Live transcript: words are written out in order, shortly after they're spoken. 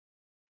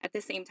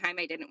at the same time,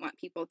 I didn't want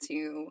people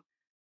to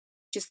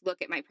just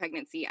look at my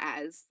pregnancy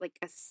as like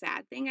a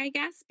sad thing, I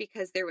guess,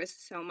 because there was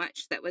so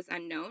much that was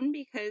unknown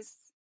because,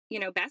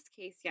 best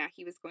case, yeah,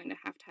 he was going to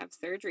have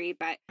surgery,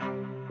 but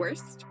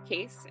worst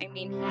case, I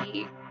mean,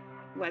 he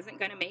wasn't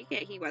going to make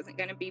it. He wasn't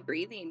going to be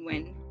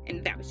breathing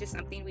and that was just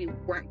something we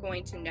weren't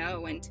going to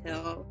know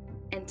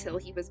until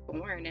he was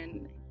born.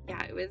 And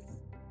yeah,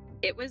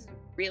 it was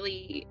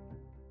really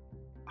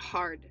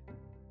hard.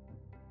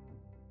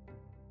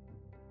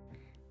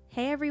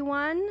 Hey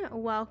everyone,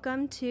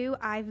 welcome to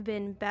I've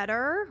Been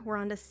Better. We're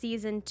on to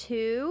season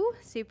 2.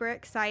 Super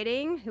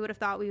exciting. Who would have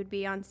thought we would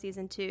be on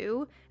season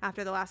 2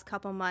 after the last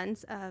couple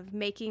months of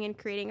making and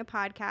creating a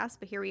podcast,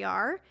 but here we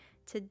are.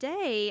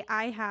 Today,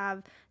 I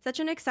have such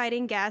an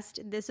exciting guest.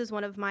 This is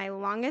one of my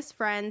longest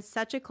friends,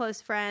 such a close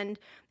friend,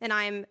 and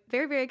I'm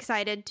very, very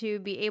excited to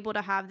be able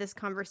to have this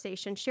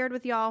conversation shared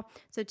with y'all.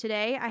 So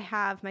today, I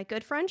have my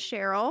good friend,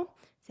 Cheryl.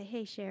 Say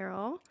hey,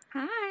 Cheryl.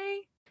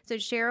 Hi. So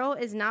Cheryl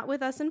is not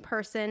with us in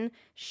person.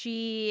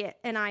 She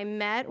and I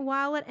met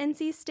while at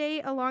NC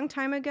State a long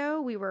time ago.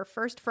 We were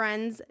first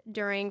friends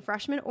during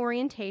freshman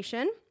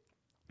orientation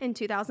in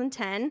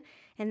 2010,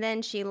 and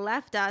then she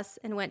left us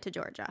and went to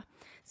Georgia.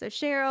 So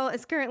Cheryl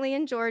is currently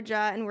in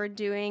Georgia, and we're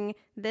doing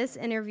this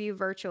interview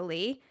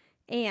virtually.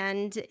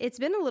 And it's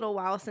been a little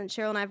while since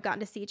Cheryl and I have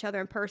gotten to see each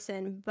other in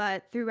person,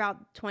 but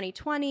throughout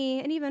 2020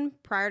 and even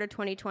prior to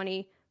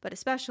 2020, but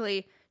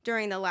especially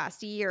during the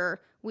last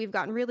year, we've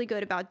gotten really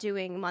good about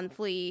doing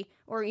monthly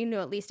or,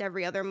 at least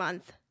every other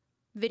month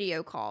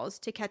video calls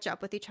to catch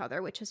up with each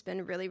other, which has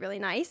been really, really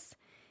nice.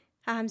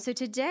 So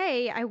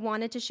today I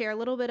wanted to share a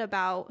little bit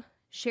about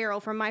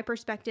Cheryl from my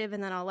perspective,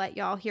 and then I'll let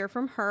y'all hear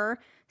from her.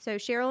 So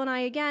Cheryl and I,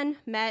 again,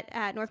 met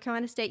at North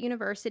Carolina State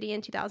University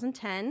in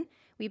 2010.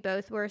 We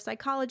both were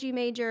psychology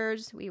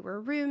majors. We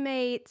were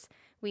roommates.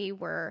 We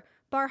were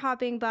bar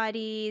hopping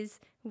buddies.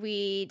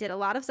 We did a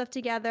lot of stuff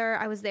together.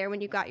 I was there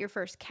when you got your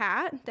first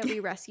cat that we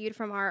rescued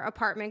from our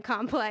apartment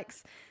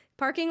complex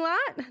parking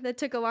lot that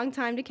took a long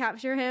time to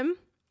capture him.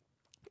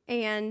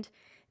 And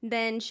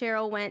then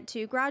Cheryl went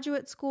to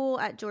graduate school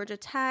at Georgia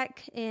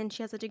Tech, and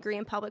she has a degree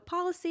in public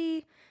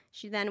policy.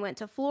 She then went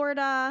to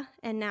Florida,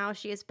 and now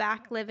she is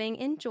back living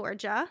in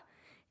Georgia.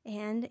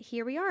 And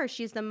here we are.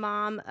 She's the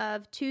mom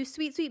of 2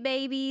 sweet, sweet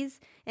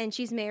babies, and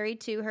she's married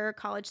to her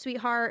college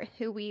sweetheart,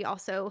 who we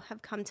also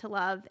have come to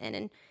love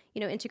and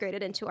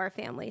integrated into our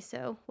family.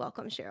 So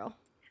welcome, Cheryl.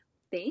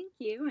 Thank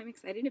you. I'm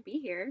excited to be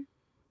here.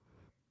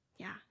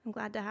 Yeah, I'm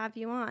glad to have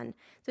you on.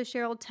 So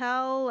Cheryl,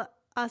 tell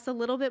us a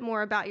little bit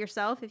more about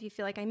yourself, if you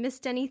feel like I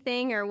missed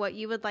anything or what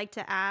you would like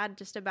to add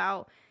just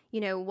about,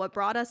 what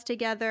brought us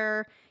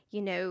together.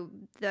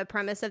 The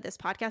premise of this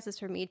podcast is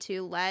for me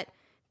to let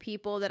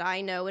people that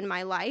I know in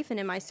my life and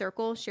in my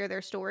circle share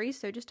their stories.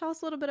 So just tell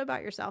us a little bit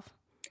about yourself.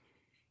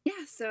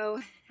 Yeah, so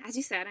as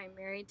you said, I'm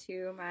married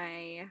to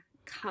my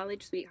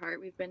college sweetheart.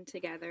 We've been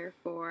together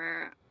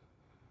for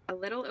a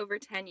little over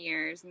 10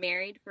 years,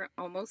 married for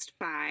almost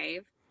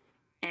 5.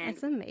 And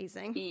that's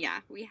amazing. Yeah,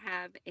 we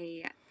have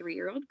a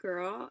 3-year-old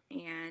girl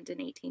and an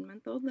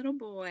 18-month-old little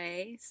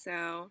boy.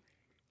 So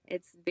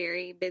it's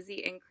very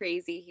busy and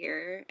crazy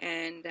here.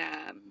 And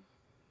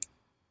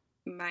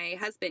my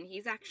husband,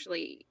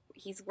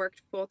 he's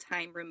worked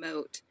full-time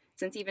remote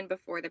since even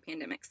before the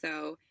pandemic.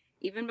 So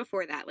even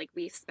before that,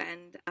 we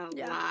spend a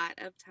lot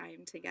of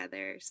time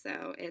together.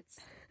 So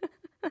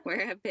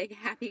we're a big,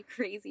 happy,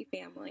 crazy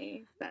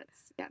family.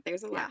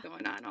 There's a lot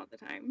going on all the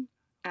time.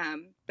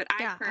 But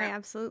I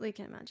absolutely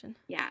can imagine.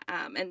 Yeah.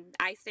 And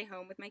I stay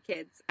home with my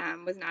kids.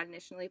 Was not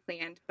initially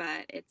planned,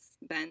 but it's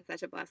been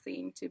such a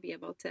blessing to be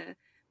able to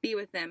be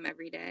with them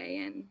every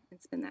day and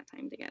spend that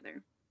time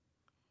together.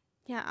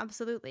 Yeah,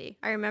 absolutely.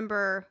 I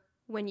remember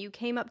when you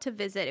came up to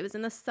visit, it was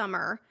in the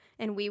summer,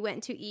 and we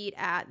went to eat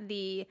at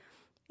the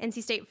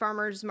NC State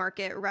Farmers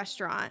Market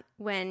restaurant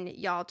when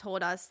y'all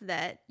told us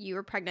that you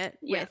were pregnant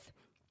with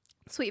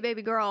sweet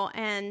baby girl.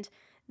 And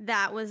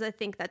that was, I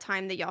think, the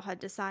time that y'all had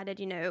decided,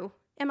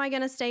 am I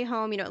going to stay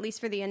home, at least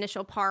for the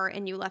initial part,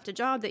 and you left a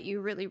job that you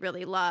really,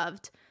 really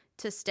loved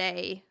to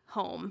stay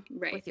home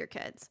with your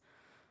kids.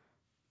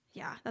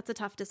 Yeah, that's a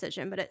tough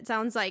decision, but it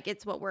sounds like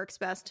it's what works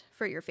best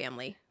for your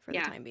family for the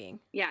time being.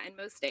 Yeah, and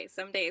most days.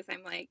 Some days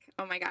I'm like,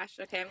 oh my gosh,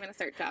 okay, I'm going to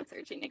start job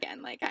searching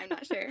again. I'm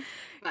not sure.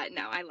 But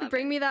no, I love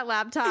Bring me that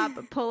laptop,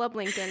 pull up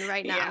LinkedIn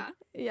right now. Yeah.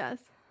 Yes.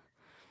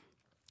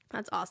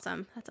 That's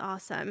awesome. That's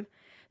awesome.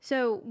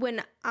 So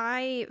when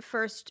I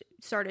first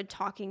started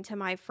talking to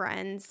my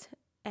friends,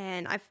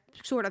 and I've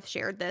sort of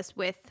shared this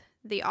with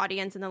the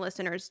audience and the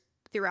listeners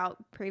throughout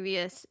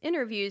previous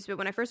interviews, but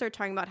when I first started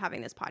talking about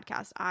having this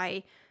podcast,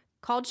 I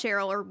called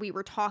Cheryl, or we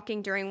were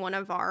talking during one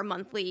of our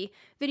monthly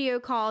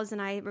video calls,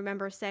 and I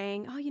remember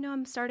saying, oh,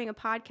 I'm starting a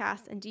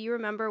podcast. And do you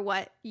remember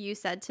what you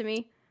said to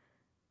me?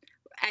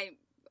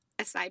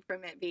 Aside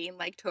from it being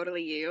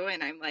totally you,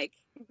 and I'm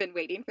been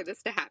waiting for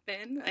this to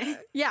happen.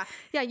 Yeah.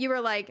 You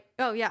were like,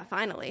 oh yeah,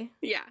 finally.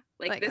 Yeah.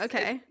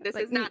 This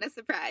is not a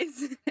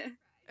surprise.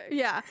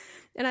 Yeah.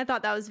 And I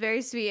thought that was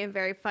very sweet and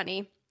very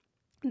funny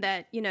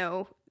that,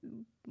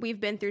 we've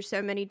been through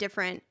so many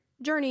different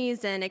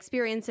journeys and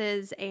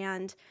experiences,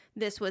 and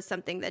this was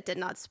something that did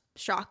not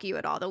shock you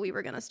at all that we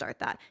were going to start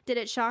that. Did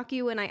it shock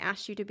you when I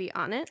asked you to be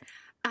on it?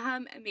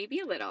 Maybe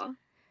a little.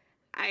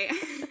 I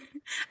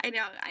I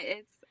know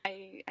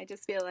I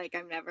just feel like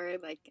I'm never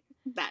like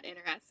that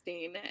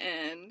interesting,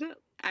 and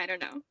I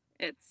don't know.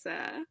 It's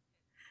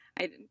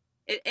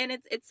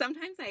it's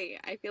sometimes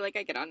I feel like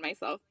I get on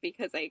myself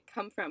because I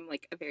come from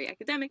like a very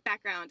academic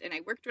background and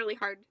I worked really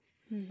hard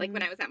like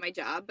when I was at my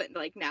job, but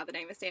like now that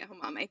I'm a stay-at-home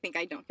mom, I think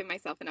I don't give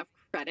myself enough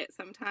credit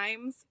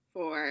sometimes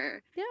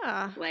for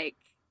like,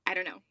 I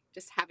don't know,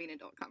 just having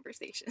adult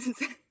conversations.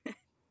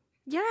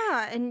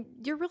 Yeah, and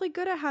you're really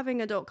good at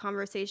having adult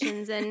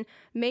conversations, and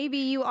maybe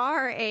you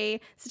are a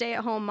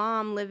stay-at-home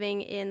mom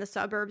living in the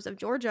suburbs of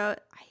Georgia.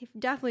 I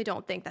definitely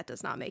don't think that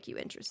does not make you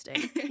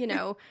interesting. You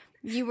know,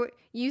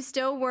 you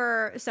still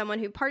were someone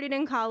who partied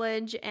in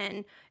college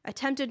and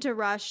attempted to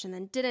rush and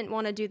then didn't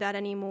want to do that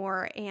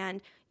anymore,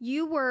 and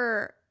you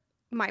were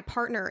my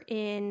partner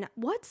in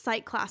what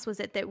psych class was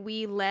it that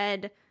we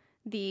led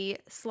the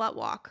slut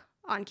walk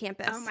on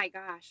campus? Oh my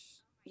gosh.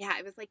 Yeah,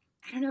 it was like,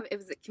 I don't know, it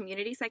was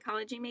community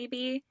psychology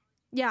maybe?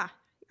 Yeah,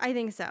 I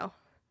think so.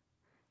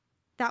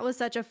 That was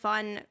such a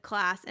fun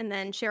class. And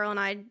then Cheryl and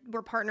I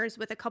were partners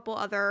with a couple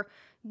other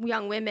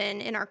young women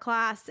in our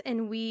class,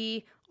 and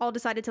we all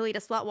decided to lead a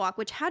slut walk,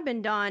 which had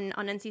been done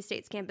on NC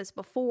State's campus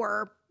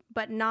before,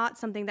 but not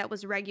something that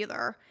was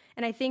regular.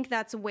 And I think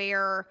that's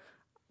where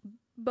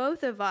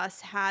both of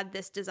us had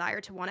this desire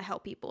to want to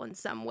help people in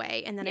some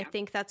way. And then I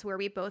think that's where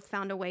we both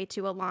found a way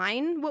to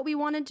align what we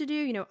wanted to do.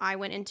 You know, I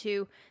went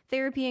into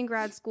therapy in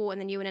grad school, and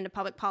then you went into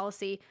public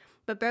policy.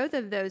 But both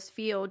of those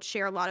fields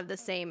share a lot of the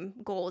same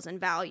goals and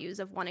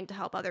values of wanting to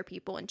help other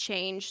people and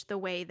change the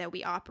way that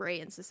we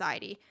operate in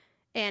society.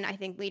 And I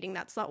think leading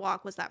that slut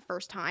walk was that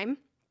first time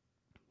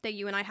that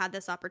you and I had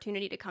this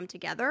opportunity to come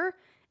together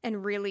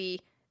and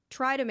really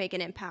try to make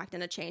an impact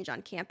and a change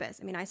on campus.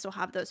 I mean, I still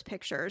have those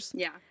pictures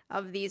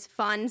of these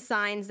fun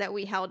signs that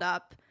we held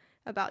up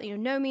about, you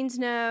know, no means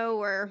no,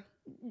 or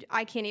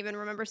I can't even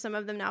remember some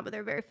of them now, but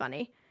they're very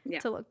funny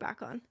to look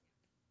back on.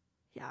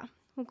 Yeah.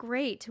 Well,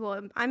 great.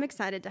 Well, I'm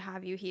excited to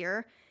have you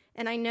here.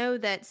 And I know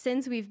that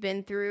since we've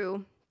been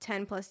through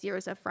 10 plus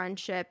years of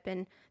friendship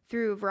and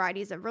through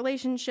varieties of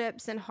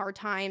relationships and hard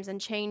times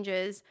and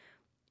changes,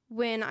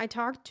 when I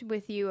talked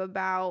with you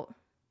about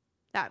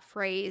that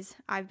phrase,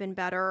 I've been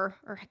better,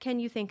 or can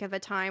you think of a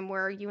time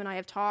where you and I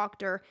have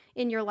talked, or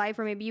in your life,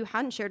 or maybe you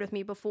hadn't shared with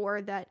me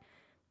before, that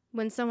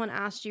when someone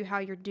asked you how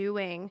you're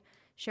doing,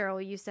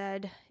 Cheryl, you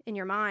said in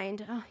your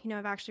mind, oh, you know,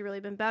 I've actually really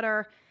been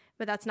better,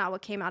 but that's not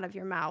what came out of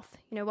your mouth.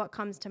 You know, what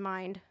comes to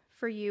mind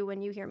for you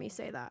when you hear me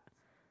say that?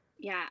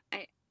 Yeah,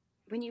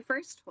 when you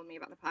first told me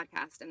about the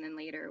podcast, and then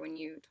later when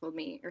you told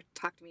me or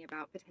talked to me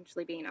about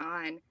potentially being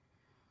on,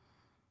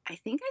 I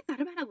think I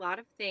thought about a lot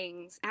of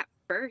things at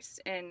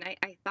first, and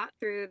I thought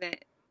through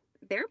that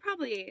there are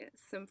probably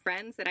some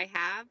friends that I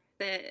have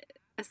that,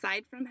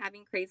 aside from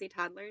having crazy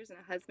toddlers and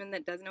a husband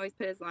that doesn't always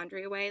put his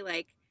laundry away,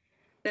 like,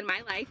 then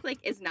my life, like,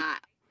 is not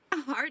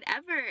hard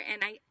ever.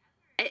 And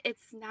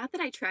it's not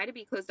that I try to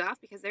be closed off,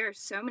 because there are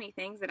so many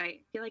things that I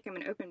feel like I'm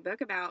an open book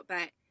about,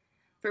 but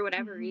for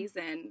whatever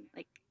reason,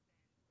 like,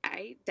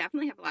 I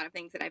definitely have a lot of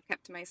things that I've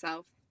kept to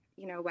myself.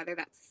 You know, whether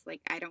that's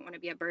like, I don't want to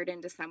be a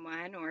burden to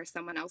someone, or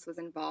someone else was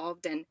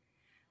involved and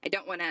I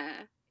don't want to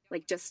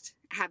like just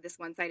have this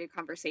one-sided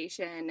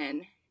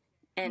conversation.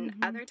 And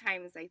other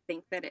times I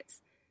think that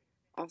it's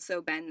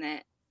also been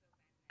that,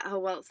 oh,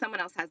 well, someone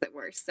else has it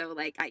worse. So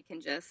like, I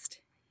can just,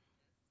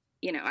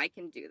 you know, I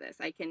can do this.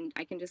 I can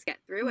just get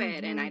through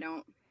it. And I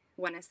don't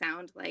want to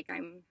sound like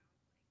I'm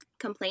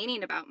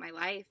complaining about my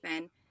life.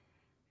 And,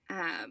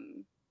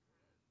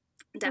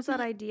 There's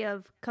that idea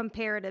of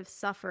comparative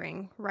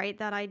suffering, right?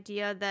 That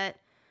idea that,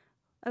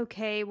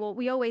 okay, well,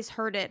 we always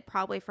heard it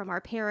probably from our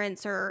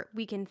parents, or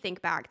we can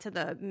think back to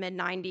the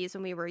mid-90s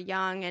when we were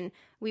young and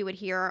we would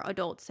hear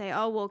adults say,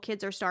 oh, well,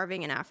 kids are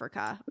starving in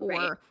Africa,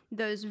 or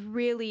those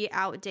really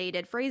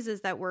outdated phrases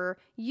that were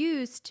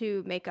used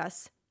to make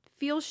us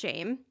feel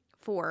shame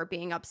for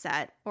being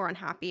upset or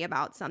unhappy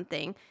about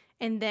something.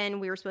 And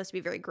then we were supposed to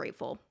be very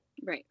grateful.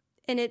 Right.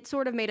 And it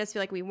sort of made us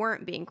feel like we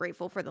weren't being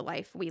grateful for the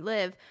life we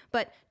live.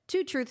 But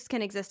two truths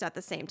can exist at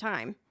the same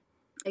time.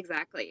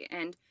 Exactly.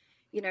 And,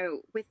 you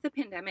know, with the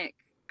pandemic,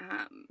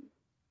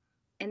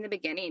 in the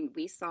beginning,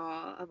 we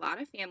saw a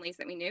lot of families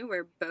that we knew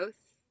where both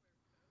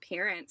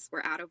parents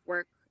were out of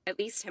work, at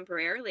least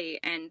temporarily.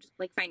 And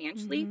like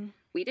financially,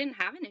 we didn't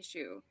have an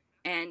issue.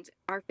 And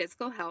our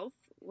physical health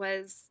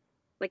was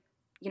like,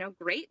 you know,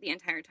 great the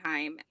entire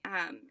time.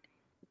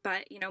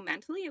 But, you know,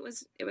 mentally it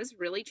was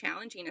really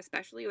challenging,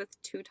 especially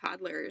with two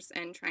toddlers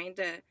and trying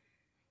to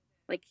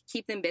like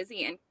keep them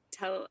busy and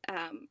tell,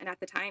 and at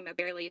the time, a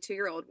barely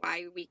 2-year-old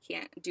why we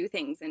can't do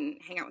things and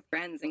hang out with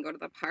friends and go to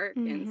the park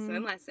and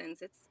swim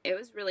lessons. It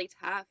was really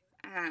tough.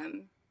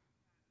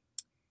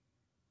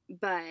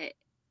 But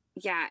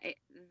yeah,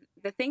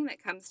 the thing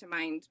that comes to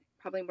mind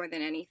probably more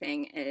than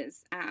anything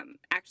is,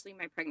 actually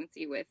my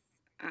pregnancy with,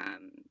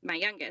 my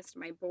youngest,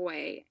 my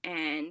boy.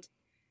 And,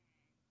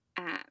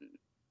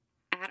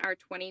 at our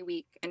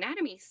 20-week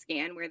anatomy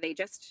scan, where they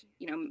just,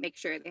 make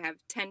sure they have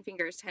 10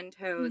 fingers, 10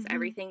 toes,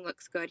 everything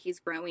looks good, he's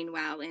growing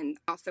well. And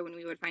also when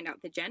we would find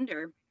out the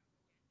gender,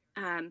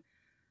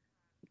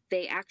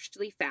 they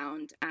actually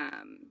found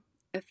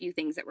a few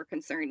things that were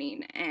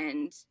concerning.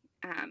 And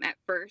at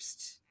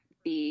first,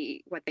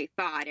 what they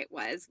thought it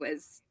was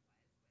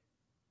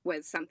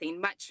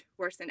something much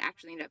worse than it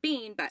actually ended up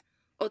being. But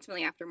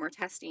ultimately, after more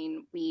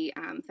testing, we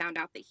found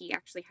out that he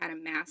actually had a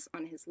mass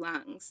on his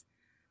lungs.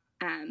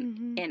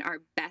 And our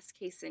best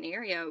case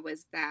scenario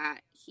was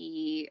that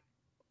he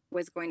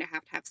was going to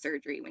have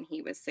surgery when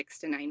he was 6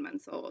 to 9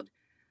 months old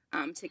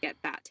to get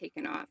that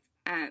taken off,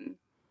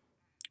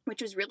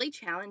 which was really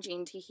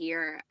challenging to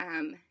hear.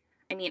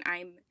 I mean,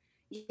 I'm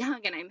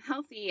young and I'm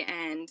healthy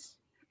and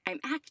I'm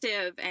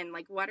active, and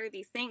like, what are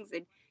these things?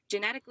 And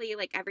genetically,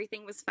 like,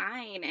 everything was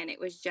fine, and it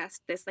was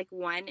just this like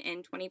 1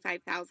 in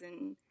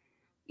 25,000,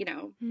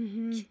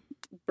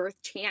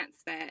 birth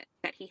chance that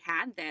he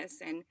had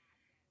this. And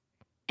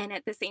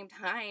at the same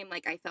time,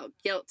 like, I felt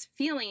guilt,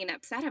 feeling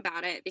upset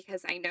about it,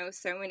 because I know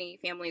so many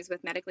families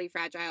with medically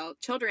fragile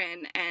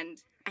children, and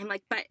I'm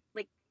like, but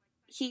like,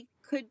 he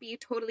could be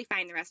totally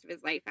fine the rest of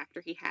his life after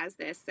he has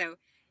this. So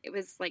it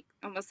was like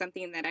almost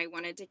something that I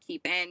wanted to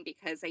keep in,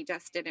 because I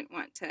just didn't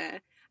want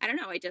to, I don't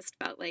know, I just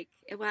felt like,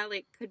 well,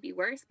 it could be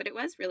worse, but it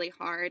was really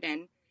hard.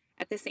 And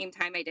at the same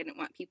time, I didn't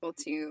want people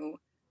to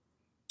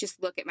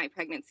just look at my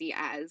pregnancy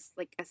as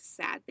like a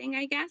sad thing,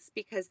 I guess,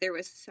 because there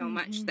was so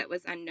much that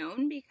was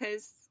unknown.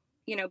 Because,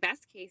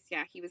 best case,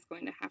 yeah, he was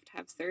going to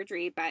have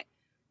surgery, but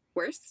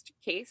worst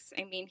case,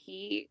 I mean,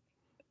 he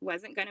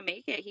wasn't going to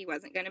make it. He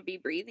wasn't going to be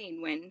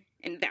breathing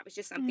and that was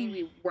just something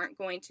we weren't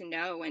going to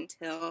know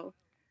until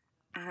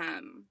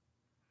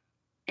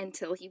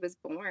he was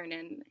born.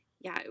 And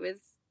yeah,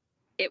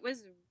 it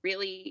was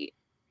really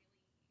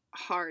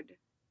hard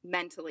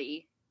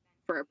mentally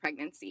for a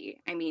pregnancy.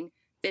 I mean,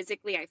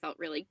 physically, I felt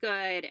really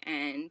good,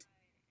 and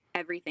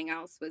everything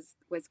else was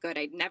good.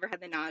 I'd never had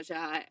the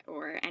nausea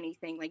or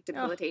anything like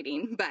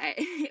debilitating, but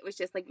it was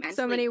just like mentally.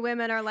 So many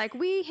women are like,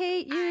 we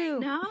hate you. I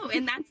know.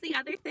 And that's the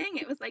other thing.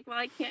 It was like, well,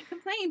 I can't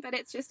complain, but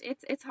it's just,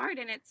 it's hard.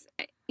 And it's,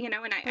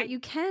 but you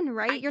can,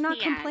 right? You're not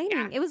complaining.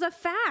 Yeah. It was a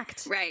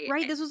fact. Right.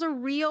 Right. This was a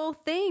real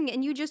thing.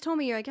 And you just told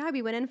me, you're like, yeah,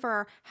 we went in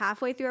for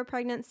halfway through our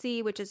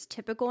pregnancy, which is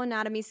typical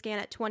anatomy scan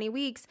at 20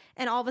 weeks.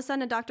 And all of a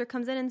sudden a doctor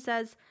comes in and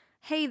says,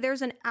 hey,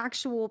 there's an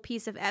actual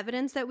piece of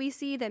evidence that we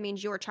see that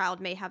means your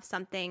child may have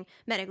something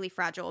medically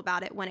fragile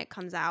about it when it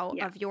comes out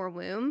of your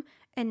womb.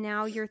 And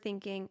now you're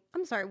thinking,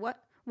 I'm sorry, what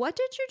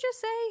did you just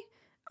say?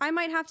 I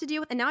might have to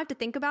deal with, and now I have to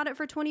think about it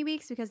for 20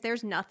 weeks because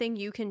there's nothing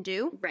you can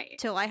do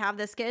till I have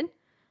this kid.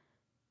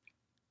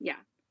 Yeah.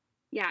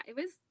 Yeah.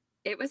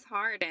 It was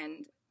hard.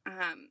 And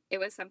it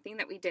was something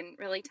that we didn't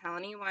really tell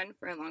anyone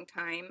for a long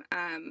time.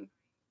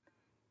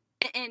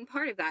 And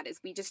part of that is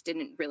we just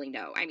didn't really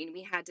know. I mean,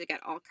 we had to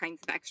get all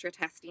kinds of extra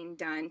testing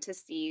done to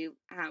see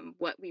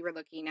what we were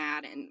looking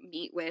at, and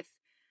meet with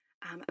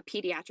a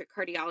pediatric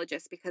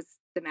cardiologist because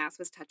the mass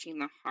was touching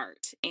the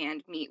heart,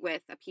 and meet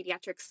with a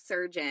pediatric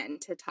surgeon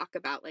to talk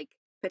about like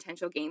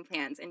potential game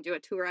plans, and do a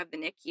tour of the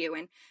NICU.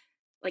 And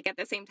like at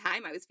the same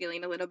time, I was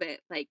feeling a little bit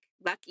like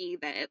lucky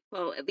that,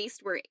 well, at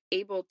least we're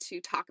able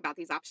to talk about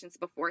these options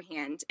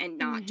beforehand, and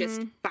not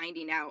just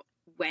finding out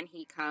when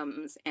he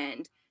comes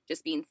and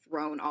just being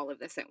thrown all of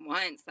this at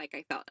once. Like,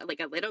 I felt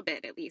like a little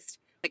bit, at least,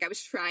 like I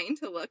was trying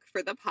to look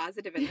for the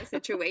positive in the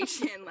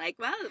situation. Like,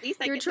 well, at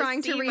least you're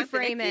trying to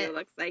reframe it.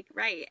 Looks like,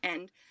 right.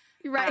 And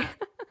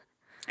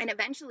and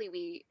eventually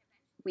we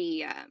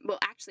well,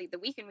 actually the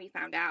weekend we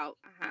found out,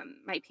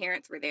 my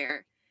parents were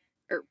there,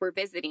 or were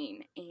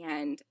visiting,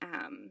 and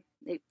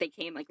they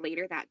came like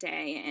later that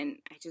day, and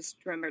I just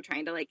remember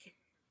trying to like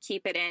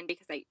keep it in,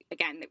 because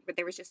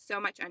there was just so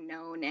much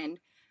unknown, and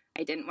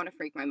I didn't want to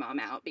freak my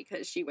mom out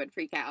because she would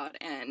freak out.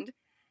 And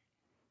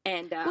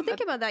well,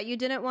 think about that. You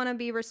didn't want to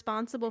be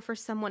responsible for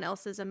someone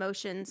else's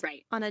emotions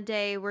on a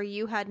day where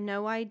you had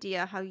no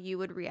idea how you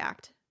would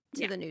react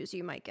to the news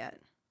you might get.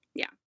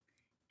 Yeah.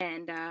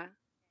 And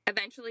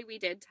eventually we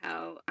did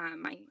tell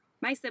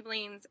my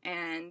siblings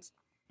and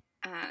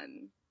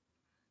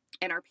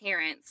our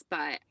parents.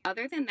 But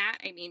other than that,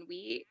 I mean,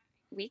 we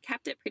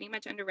kept it pretty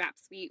much under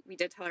wraps. We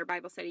did tell our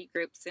Bible study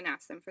groups and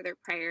ask them for their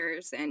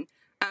prayers and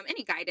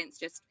any guidance,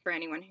 just for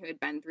anyone who had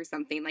been through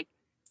something like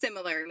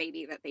similar,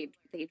 maybe that they'd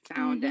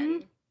found.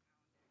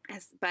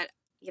 But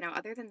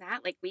other than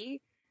that, like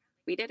we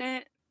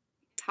didn't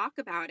talk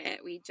about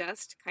it. We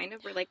just kind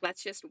of were like,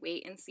 let's just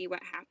wait and see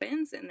what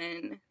happens, and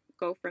then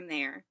go from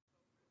there.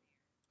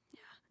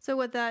 Yeah. So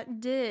what that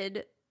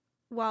did,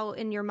 while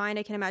in your mind,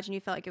 I can imagine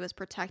you felt like it was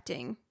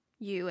protecting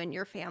you and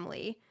your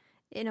family.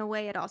 In a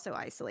way, it also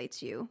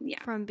isolates you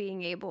from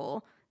being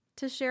able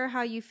to share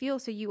how you feel.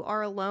 So you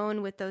are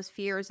alone with those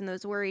fears and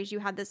those worries. You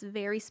had this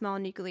very small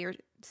nuclear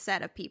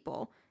set of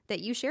people that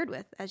you shared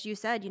with. As you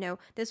said,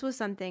 this was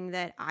something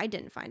that I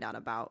didn't find out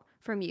about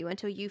from you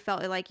until you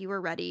felt like you were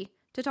ready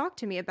to talk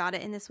to me about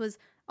it. And this was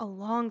a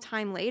long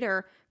time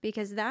later,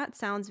 because that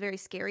sounds very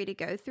scary to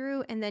go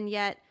through. And then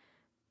yet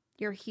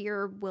you're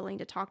here willing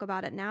to talk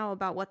about it now,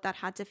 about what that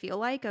had to feel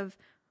like of,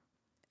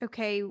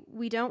 okay,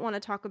 we don't want to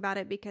talk about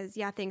it because,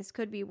 yeah, things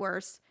could be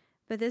worse,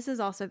 but this is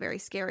also very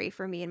scary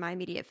for me and my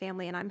immediate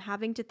family, and I'm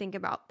having to think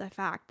about the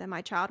fact that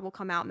my child will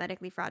come out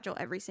medically fragile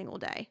every single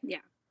day. Yeah.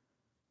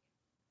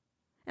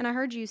 And I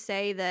heard you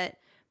say that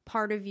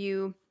part of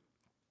you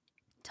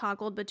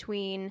toggled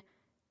between,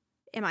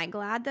 am I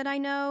glad that I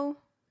know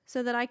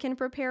so that I can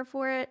prepare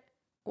for it?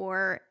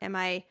 Or am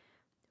I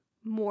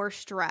more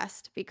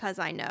stressed because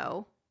I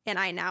know and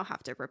I now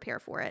have to prepare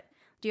for it?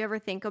 Do you ever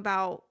think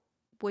about,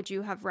 would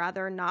you have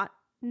rather not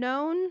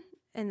known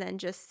and then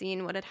just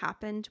seen what had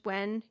happened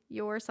when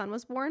your son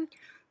was born?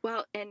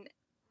 Well, and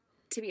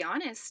to be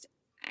honest,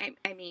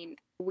 I mean,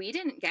 we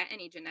didn't get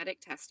any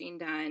genetic testing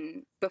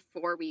done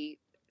before we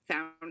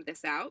found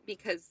this out,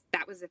 because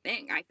that was the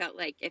thing. I felt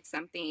like if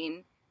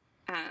something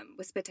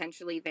was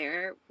potentially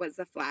there, was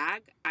a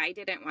flag, I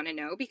didn't want to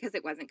know, because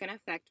it wasn't going to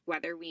affect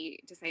whether we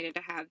decided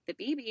to have the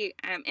baby.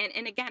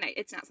 And again,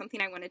 it's not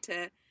something I wanted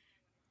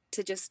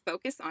to just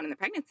focus on in the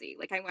pregnancy.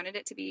 Like, I wanted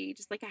it to be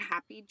just like a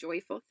happy,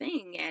 joyful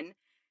thing.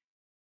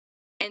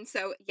 And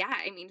so, yeah,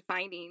 I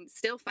mean,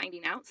 still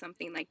finding out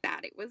something like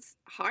that, it was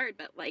hard.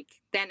 But like,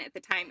 then at the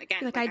time,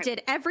 again, like I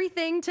did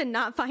everything to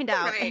not find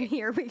out. Right. And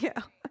here we go.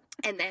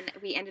 And then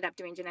we ended up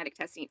doing genetic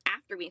testing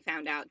after we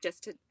found out,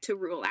 just to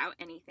rule out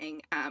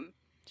anything.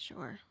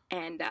 Sure.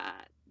 And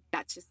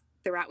that's just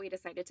the route we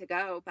decided to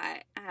go.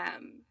 But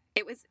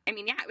it was, I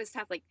mean, yeah, it was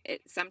tough. Like,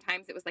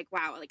 sometimes it was like,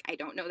 wow, like, I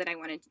don't know that I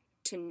wanted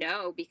to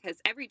know, because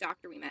every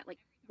doctor we met, like,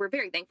 we're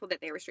very thankful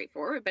that they were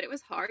straightforward, but it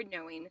was hard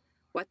knowing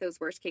what those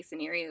worst case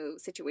scenario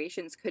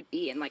situations could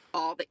be, and like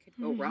all that could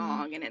go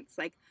wrong. And it's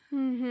like,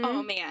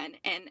 oh man.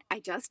 And I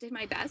just did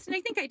my best. And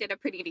I think I did a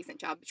pretty decent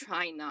job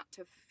trying not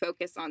to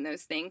focus on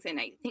those things. And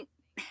I think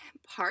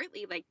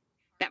partly like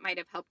that might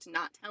have helped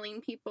not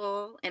telling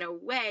people in a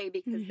way,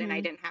 because then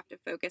I didn't have to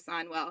focus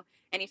on, well,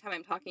 anytime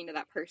I'm talking to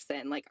that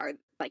person, like,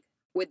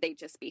 would they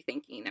just be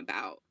thinking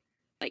about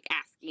like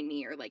asking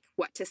me or like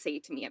what to say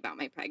to me about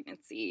my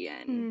pregnancy,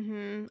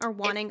 and or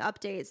wanting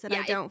updates that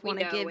I don't want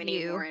to give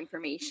any more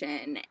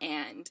information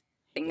and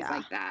things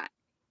like that.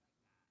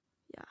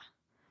 Yeah.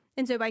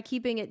 And so by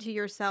keeping it to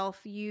yourself,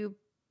 you,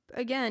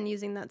 again,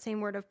 using that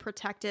same word of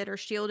protected or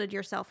shielded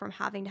yourself from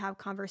having to have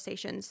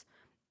conversations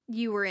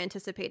you were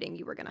anticipating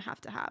you were going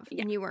to have,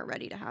 and you weren't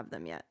ready to have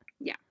them yet.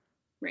 Yeah.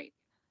 Right.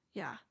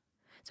 Yeah.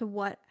 So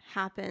what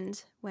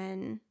happened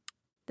when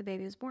the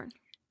baby was born?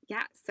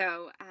 Yeah.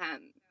 So,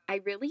 I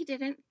really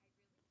didn't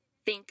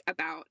think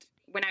about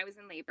when I was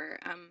in labor.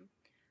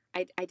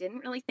 I didn't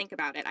really think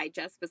about it. I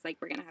just was like,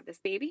 we're going to have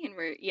this baby and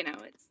we're,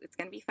 it's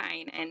going to be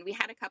fine. And we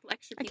had a couple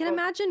extra people. I can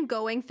imagine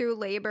going through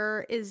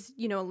labor is,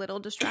 a little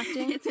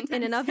distracting it's intense,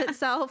 in and of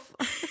itself.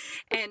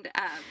 And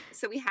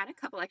so we had a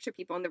couple extra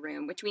people in the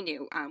room, which we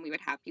knew we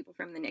would have people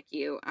from the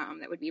NICU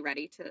that would be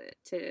ready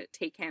to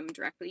take him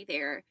directly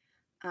there.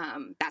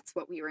 That's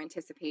what we were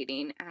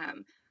anticipating.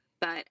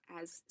 But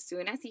as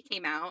soon as he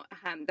came out,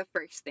 the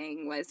first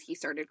thing was he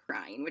started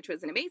crying, which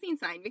was an amazing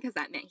sign, because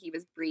that meant he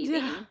was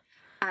breathing.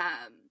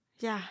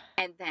 Yeah.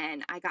 And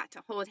then I got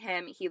to hold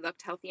him. He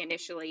looked healthy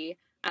initially,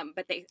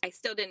 but I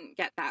still didn't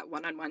get that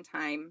one-on-one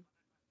time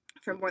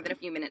for more than a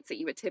few minutes that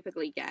you would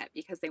typically get,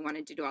 because they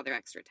wanted to do all their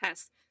extra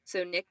tests.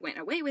 So Nick went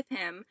away with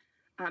him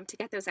to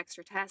get those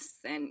extra tests,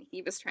 and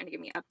he was trying to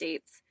give me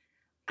updates.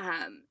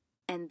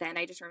 And then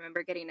I just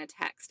remember getting a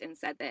text and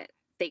said that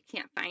they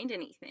can't find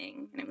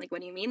anything. And I'm like, what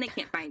do you mean they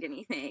can't find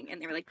anything?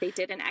 And they were like, they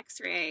did an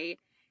x-ray,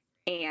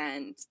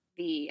 and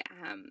the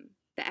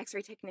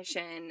x-ray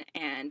technician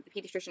and the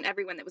pediatrician,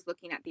 everyone that was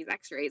looking at these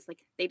x-rays,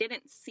 like, they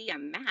didn't see a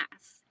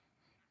mass.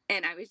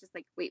 And I was just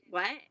like, wait,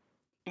 what?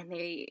 And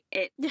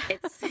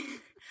it's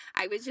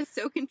I was just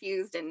so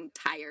confused and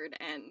tired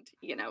and,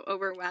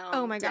 overwhelmed.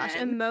 Oh my gosh,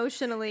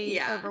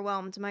 emotionally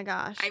overwhelmed. My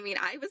gosh. I mean,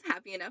 I was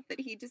happy enough that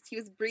he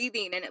was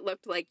breathing, and it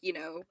looked like,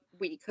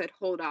 we could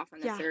hold off on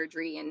the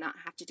surgery and not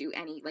have to do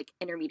any like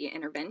intermediate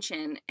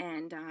intervention.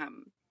 And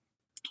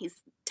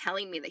he's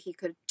telling me that he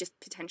could just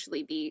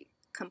potentially be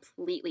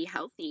completely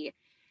healthy.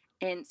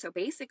 And so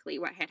basically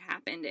what had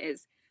happened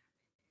is,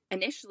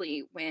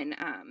 initially when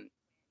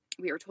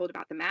we were told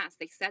about the mass,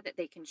 they said that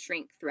they can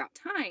shrink throughout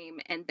time,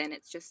 and then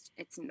it's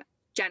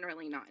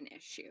generally not an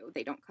issue.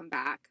 They don't come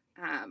back.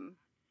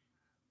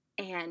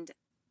 And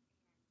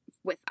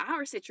with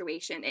our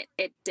situation,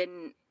 it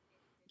didn't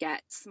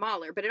get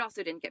smaller, but it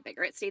also didn't get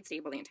bigger. It stayed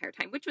stable the entire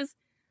time, which was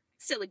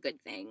still a good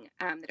thing,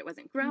 that it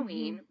wasn't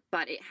growing,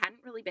 but it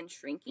hadn't really been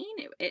shrinking.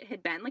 It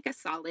had been like a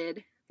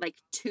solid, like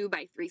 2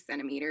 by 3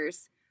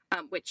 centimeters,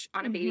 which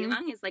on a baby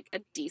lung is like a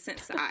decent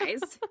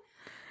size.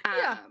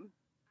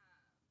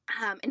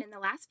 And in the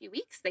last few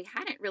weeks, they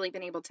hadn't really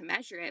been able to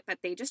measure it, but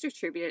they just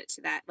attributed it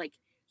to that, like,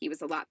 he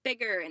was a lot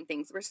bigger and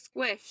things were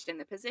squished and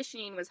the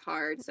positioning was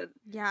hard. So,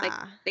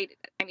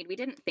 we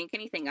didn't think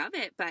anything of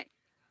it, but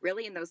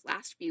really in those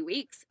last few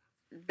weeks,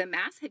 the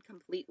mass had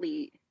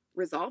completely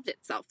resolved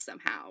itself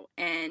somehow.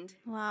 And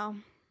wow,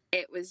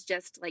 it was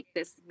just like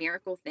this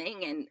miracle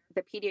thing. And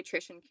the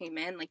pediatrician came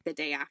in like the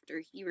day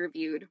after he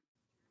reviewed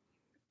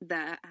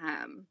the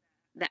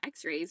the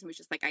x-rays and was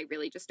just like, I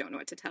really just don't know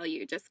what to tell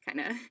you. Just kind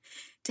of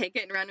take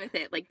it and run with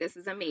it. Like, this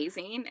is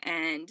amazing.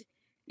 And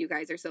you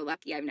guys are so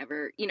lucky. I've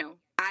never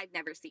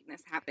seen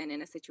this happen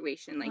in a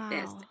situation like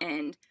this. Wow.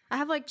 And I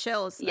have like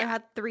chills. I Yeah.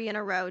 had 3 in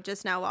a row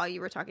just now while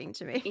you were talking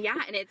to me.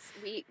 yeah, and it's,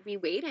 we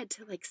waited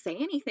to like say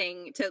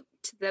anything to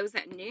those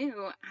that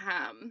knew,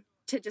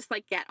 to just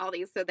like get all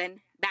these. So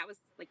then that was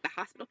like the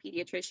hospital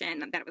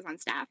pediatrician that was on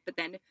staff, but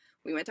then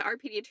we went to our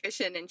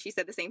pediatrician and she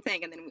said the same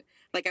thing. And then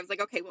like, I was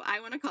like, okay, well, I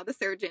want to call the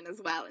surgeon as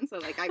well. And so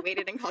like, I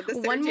waited and called the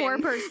surgeon. One more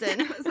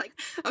person. And I was like,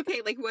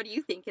 okay, like, what do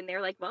you think? And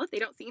they're like, well, if they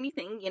don't see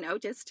anything,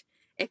 just,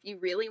 if you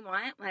really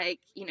want, like,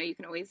 you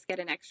can always get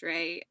an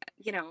x-ray,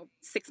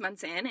 6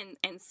 months in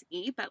and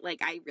see, but like,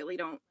 I really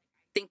don't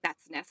think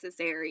that's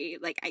necessary.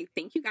 Like, I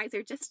think you guys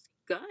are just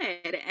good.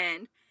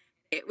 And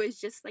it was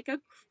just like a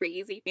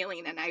crazy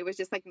feeling. And I was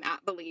just like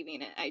not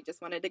believing it. I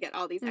just wanted to get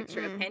all these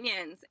extra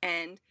opinions.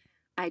 And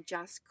I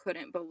just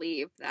couldn't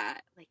believe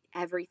that, like,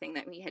 everything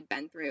that we had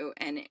been through,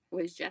 and it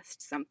was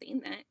just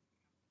something that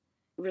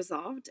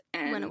resolved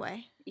and Went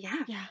away.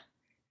 Yeah. Yeah.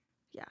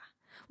 Yeah.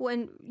 Well,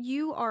 and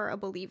you are a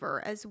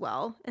believer as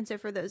well. And so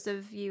for those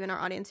of you in our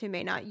audience who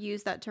may not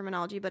use that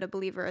terminology, but a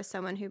believer is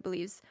someone who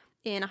believes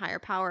in a higher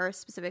power,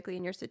 specifically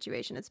in your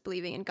situation, it's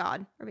believing in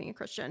God or being a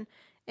Christian.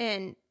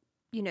 And,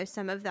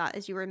 some of that,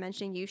 as you were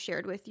mentioning, you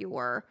shared with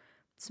your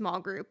small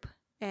group,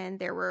 and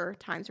there were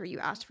times where you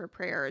asked for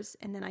prayers.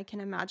 And then I can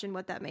imagine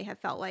what that may have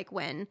felt like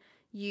when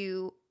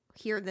you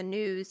hear the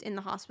news in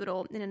the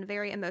hospital in a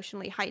very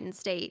emotionally heightened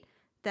state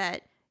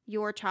that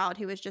your child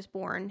who was just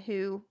born,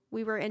 who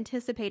we were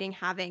anticipating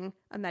having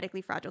a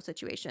medically fragile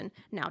situation,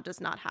 now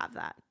does not have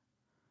that.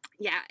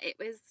 Yeah, it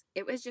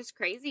was just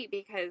crazy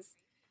because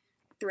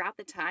throughout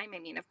the time, I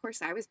mean, of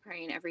course I was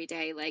praying every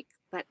day, like,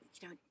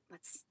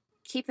 let's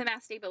keep the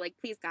mass stable, like,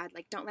 please God,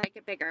 like, don't let it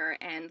get bigger,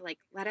 and like,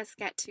 let us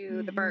get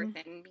to the birth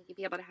and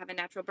be able to have a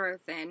natural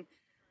birth, and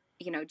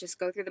just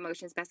go through the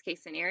motions. Best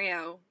case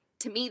scenario,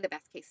 to me, the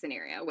best case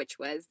scenario, which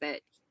was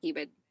that he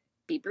would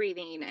be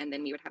breathing, and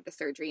then we would have the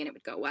surgery and it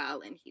would go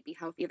well and he'd be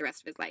healthy the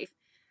rest of his life.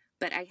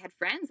 But I had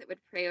friends that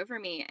would pray over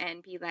me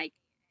and be like,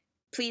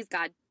 please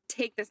God,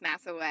 take this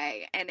mass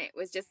away. And it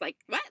was just like,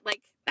 what?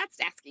 Like, that's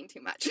asking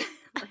too much.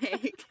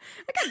 Like,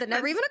 that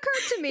never even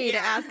occurred to me to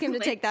ask him to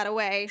take that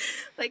away.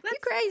 Like, you're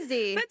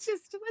crazy. Let's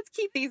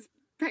keep these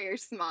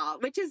prayers small,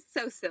 which is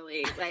so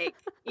silly. Like,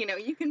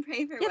 you can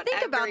pray for whatever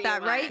think about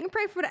that, you right? want. You can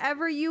pray for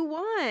whatever you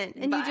want.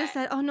 And you just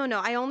said, oh, no,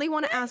 I only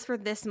want to ask for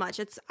this much.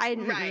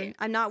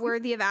 I'm not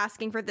worthy of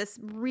asking for this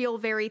real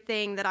very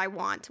thing that I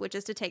want, which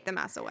is to take the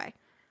mass away.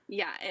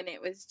 Yeah. And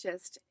it was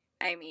just,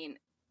 I mean,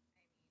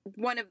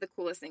 one of the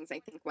coolest things I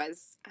think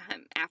was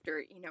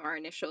after, our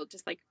initial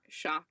just like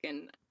shock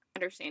and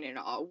understanding it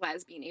all,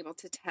 was being able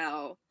to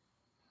tell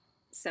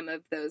some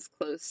of those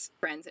close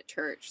friends at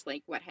church,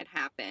 like, what had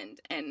happened.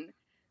 And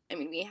I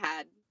mean, we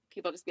had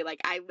people just be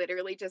like, I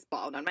literally just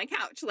bawled on my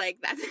couch. Like,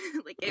 that's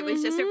like, it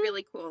was just a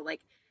really cool,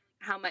 like,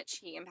 how much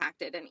he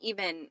impacted. And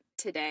even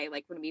today,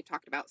 like, when we've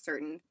talked about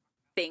certain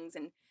things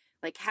and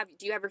like,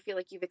 do you ever feel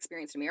like you've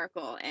experienced a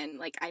miracle? And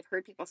like, I've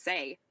heard people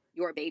say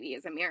your baby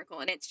is a miracle.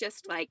 And it's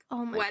just like,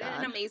 oh my what God.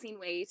 an amazing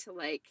way to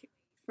like,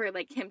 for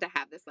like him to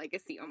have this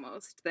legacy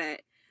almost,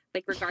 that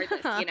like,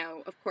 regardless,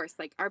 of course,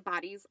 like, our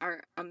bodies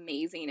are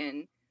amazing.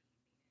 And,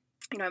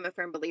 I'm a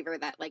firm believer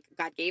that like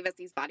God gave us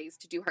these bodies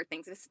to do hard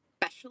things,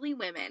 especially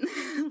women,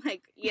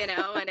 like, and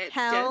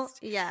it's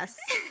yes.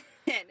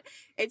 And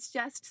it's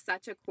just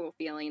such a cool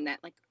feeling that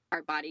like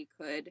our body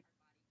could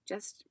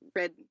just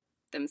rid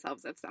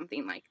themselves of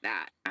something like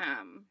that.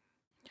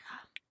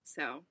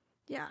 So.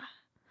 Yeah.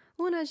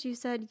 Well, and as you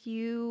said,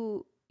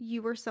 you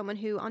were someone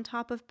who, on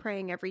top of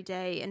praying every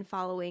day and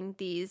following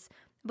these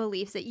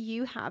beliefs that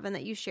you have and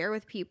that you share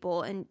with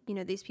people and,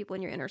 these people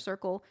in your inner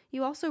circle,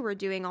 you also were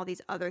doing all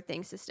these other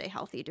things to stay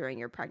healthy during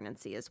your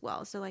pregnancy as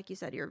well. So like you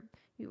said,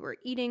 you were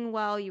eating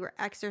well, you were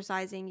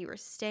exercising, you were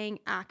staying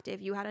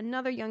active, you had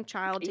another young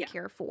child to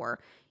care for.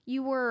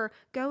 You were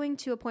going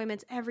to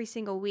appointments every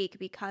single week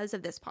because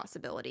of this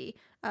possibility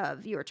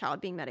of your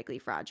child being medically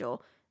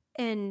fragile.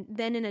 And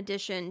then in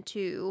addition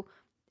to,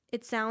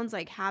 it sounds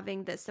like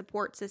having this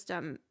support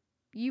system,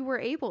 you were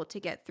able to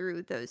get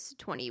through those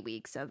 20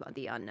 weeks of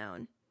the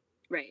unknown.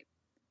 Right.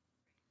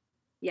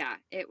 Yeah,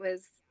 it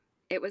was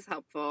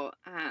helpful.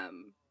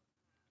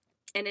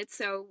 And it's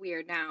so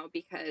weird now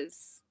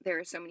because there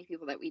are so many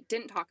people that we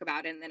didn't talk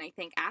about. And then I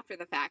think after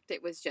the fact,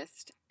 it was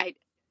just, I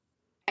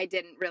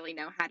didn't really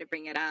know how to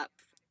bring it up.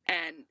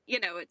 And,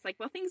 it's like,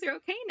 well, things are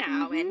okay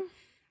now.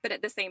 But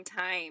at the same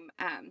time,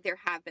 there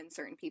have been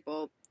certain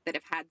people that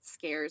have had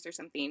scares or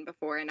something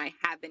before, and I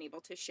have been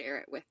able to share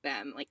it with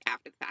them, like,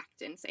 after the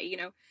fact and say,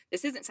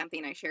 this isn't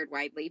something I shared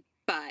widely,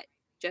 but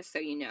just so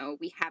you know,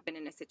 we have been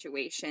in a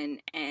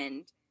situation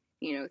and,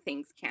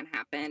 things can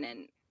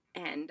happen,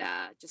 and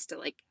just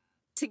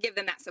to give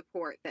them that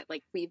support that,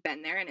 like, we've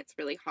been there and it's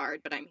really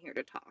hard, but I'm here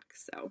to talk.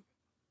 So.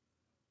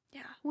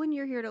 Yeah. When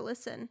you're here to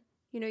listen,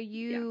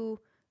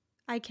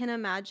 I can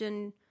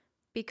imagine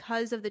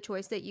because of the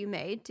choice that you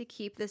made to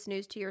keep this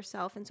news to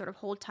yourself and sort of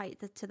hold tight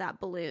to that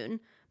balloon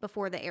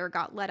before the air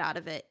got let out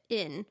of it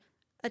in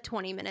a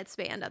 20-minute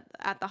span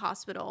at the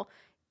hospital,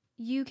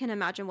 you can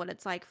imagine what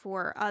it's like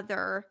for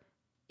other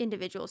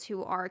individuals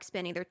who are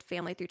expanding their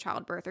family through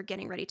childbirth or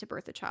getting ready to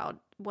birth a child,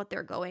 what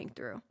they're going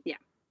through. Yeah,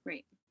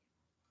 right.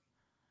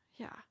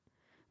 Yeah,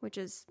 which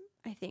is,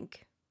 I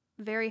think,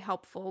 very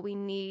helpful. We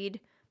need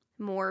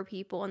more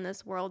people in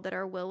this world that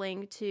are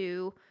willing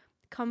to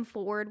come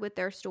forward with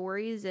their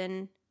stories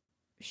and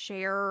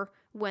share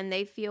when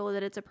they feel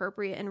that it's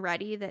appropriate and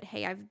ready, that,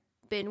 hey, I've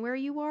been where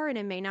you are and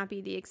it may not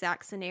be the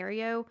exact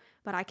scenario,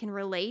 but I can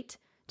relate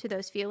to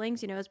those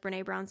feelings. You know, as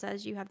Brene Brown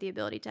says, you have the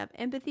ability to have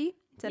empathy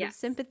instead of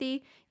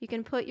sympathy. You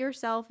can put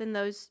yourself in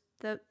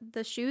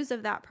the shoes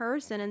of that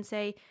person and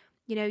say,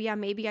 you know, yeah,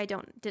 maybe I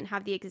didn't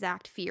have the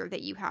exact fear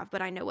that you have,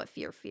 but I know what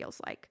fear feels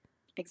like.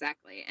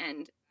 Exactly.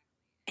 And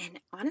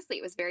honestly,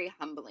 it was very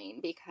humbling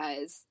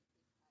because,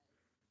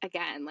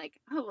 again, like,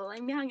 oh, well,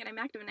 I'm young and I'm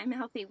active and I'm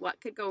healthy.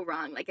 What could go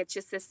wrong? Like, it's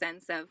just this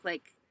sense of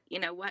like, you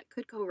know, what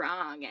could go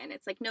wrong? And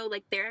it's like, no,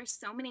 like there are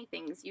so many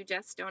things you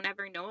just don't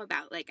ever know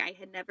about. Like, I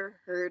had never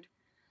heard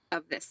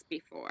of this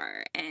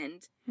before.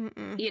 And,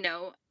 you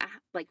know,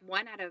 like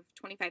 1 out of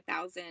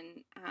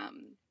 25,000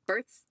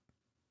 births,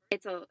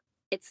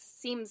 it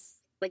seems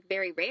like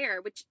very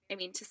rare, which, I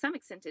mean, to some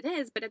extent it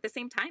is, but at the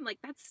same time, like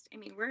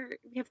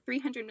we have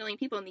 300 million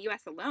people in the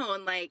US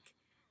alone. Like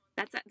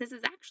this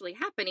is actually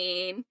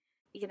happening,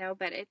 you know,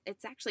 but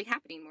it's actually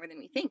happening more than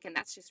we think. And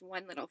that's just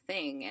one little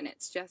thing. And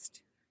it's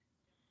just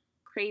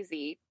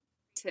crazy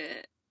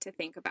to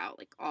think about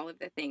like all of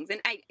the things.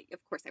 And of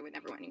course I would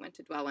never want anyone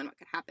to dwell on what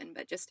could happen,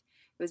 but just,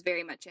 it was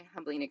very much a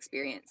humbling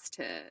experience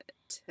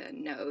to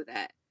know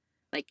that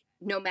like,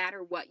 no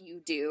matter what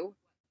you do,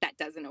 that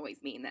doesn't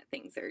always mean that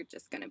things are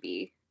just going to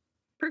be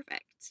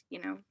perfect.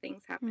 You know,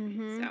 things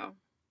happen. So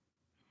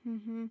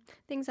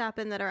things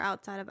happen that are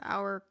outside of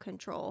our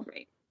control.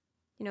 Right.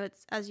 You know,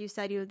 it's, as you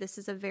said, this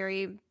is a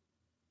very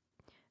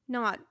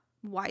not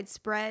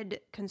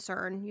widespread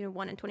concern, you know,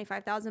 1 in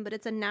 25,000, but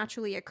it's a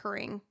naturally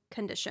occurring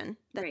condition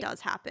that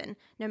does happen.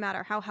 No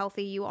matter how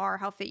healthy you are,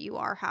 how fit you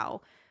are,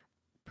 how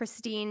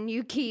pristine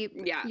you keep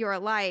your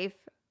life,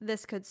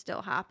 this could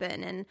still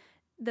happen. And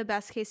the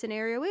best case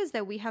scenario is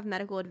that we have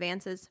medical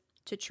advances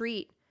to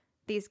treat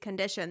these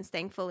conditions,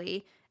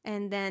 thankfully.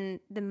 And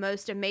then the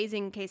most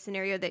amazing case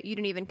scenario that you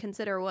didn't even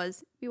consider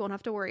was we won't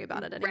have to worry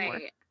about it anymore.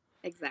 Right.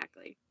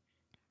 Exactly.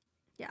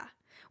 Yeah.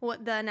 Well,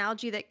 the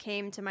analogy that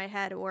came to my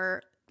head,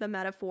 or the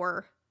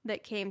metaphor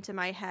that came to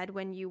my head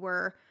when you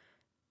were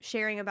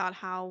sharing about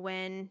how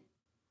when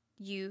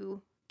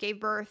you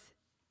gave birth,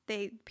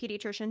 the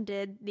pediatrician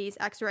did these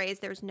x-rays,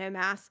 there's no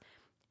mass,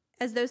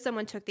 as though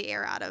someone took the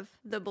air out of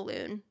the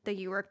balloon that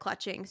you were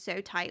clutching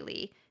so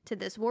tightly to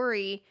this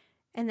worry,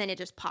 and then it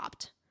just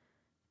popped.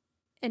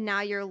 And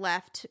now you're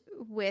left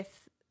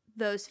with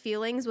those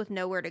feelings with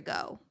nowhere to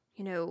go.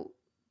 You know,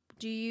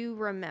 do you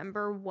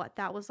remember what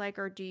that was like,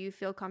 or do you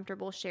feel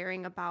comfortable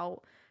sharing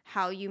about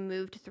how you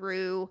moved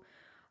through,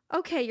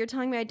 okay, you're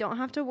telling me I don't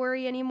have to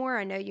worry anymore?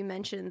 I know you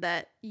mentioned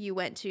that you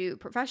went to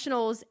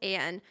professionals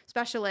and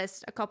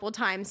specialists a couple of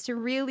times to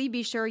really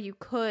be sure you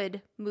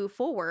could move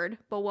forward,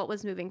 but what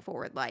was moving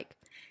forward like?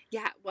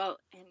 Yeah, well,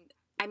 and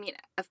I mean,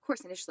 of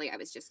course, initially I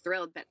was just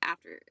thrilled, but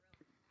after,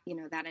 you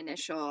know, that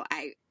initial,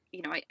 I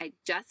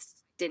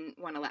just didn't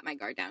want to let my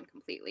guard down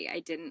completely.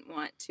 I didn't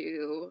want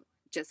to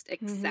just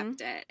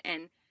accept it.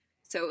 And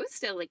so it was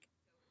still like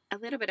a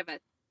little bit of a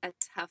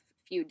tough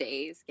few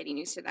days getting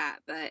used to that.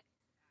 But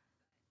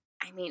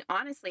I mean,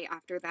 honestly,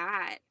 after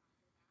that,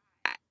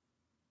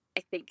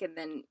 I think, and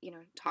then, you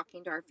know,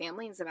 talking to our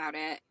families about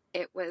it,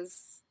 it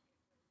was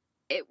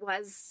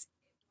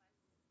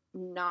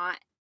not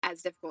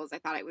as difficult as I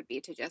thought it would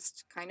be to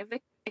just kind of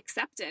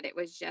accept it. It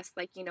was just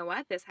like, you know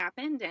what, this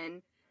happened,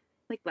 and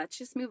like, let's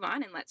just move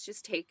on and let's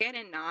just take it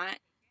and not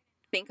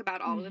think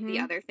about all of the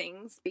other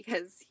things,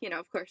 because, you know,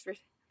 of course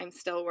I'm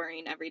still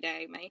worrying every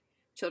day. My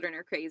children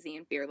are crazy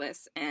and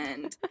fearless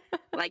and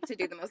like to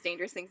do the most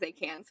dangerous things they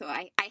can. So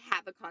I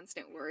have a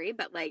constant worry,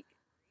 but like,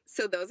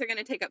 so those are going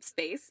to take up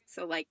space.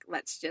 So like,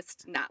 let's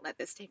just not let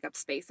this take up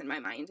space in my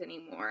mind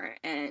anymore.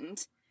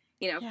 And,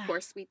 you know, of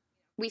course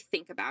we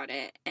think about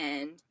it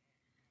and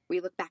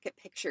we look back at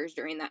pictures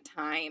during that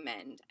time.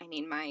 And I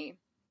mean, my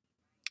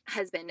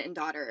husband and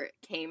daughter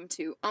came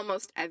to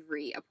almost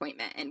every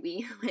appointment, and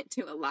we went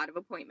to a lot of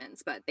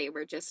appointments, but they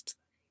were just,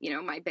 you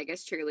know, my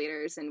biggest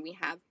cheerleaders. And we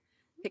have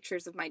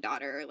pictures of my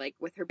daughter, like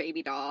with her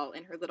baby doll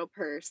and her little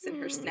purse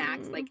and her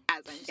snacks, like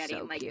as I'm getting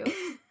so like,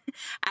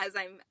 as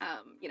I'm,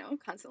 you know,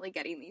 constantly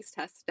getting these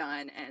tests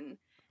done. And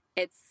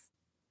it's,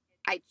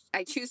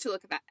 I choose to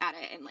look at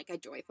it in like a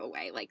joyful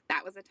way. Like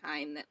that was a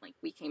time that like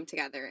we came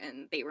together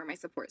and they were my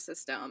support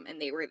system and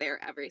they were there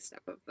every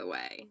step of the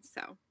way.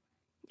 So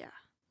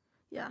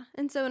yeah.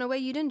 And so in a way,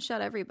 you didn't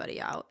shut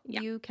everybody out.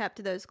 Yeah. You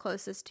kept those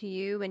closest to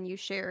you, and you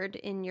shared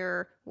in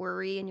your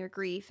worry and your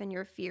grief and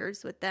your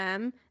fears with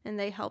them, and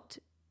they helped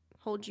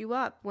hold you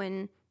up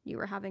when you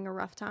were having a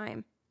rough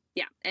time.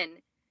 Yeah. And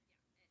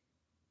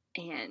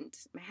and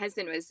my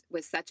husband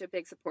was such a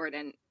big support.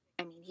 And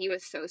I mean, he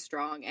was so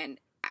strong. And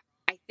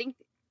I think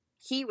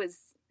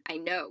I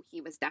know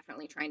he was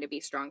definitely trying to be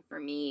strong for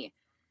me.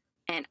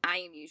 And I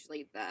am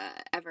usually the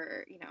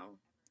ever,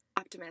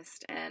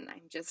 optimist, and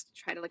I'm just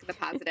trying to look at the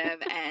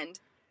positive. And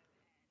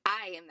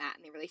I am that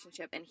in the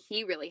relationship. And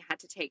he really had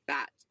to take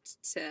that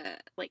to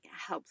like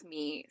help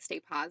me stay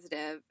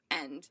positive.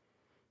 And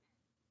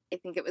I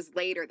think it was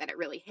later that it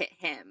really hit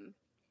him,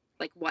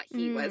 like what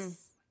he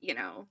was,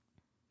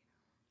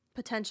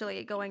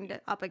 potentially going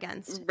up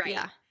against. Right.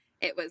 Yeah.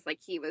 It was like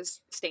he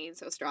was staying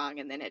so strong,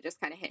 and then it just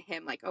kind of hit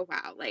him like, oh,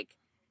 wow, like,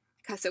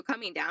 so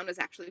coming down was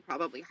actually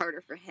probably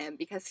harder for him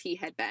because he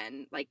had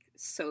been like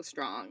so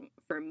strong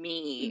for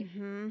me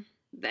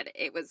that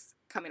it was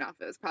coming off.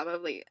 It was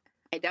probably,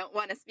 I don't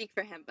want to speak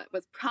for him, but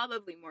was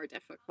probably more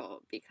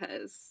difficult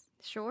because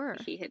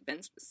he had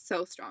been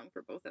so strong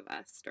for both of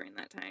us during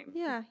that time.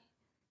 Yeah.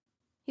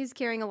 He's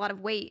carrying a lot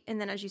of weight. And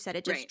then, as you said,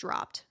 it just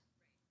dropped.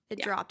 It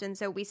dropped. And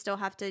so we still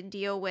have to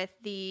deal with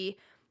the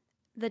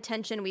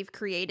tension we've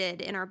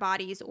created in our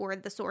bodies, or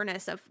the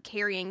soreness of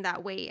carrying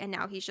that weight. And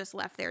now he's just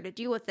left there to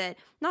deal with it,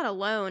 not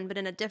alone, but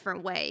in a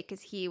different way,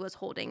 because he was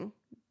holding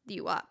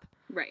you up.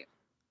 Right.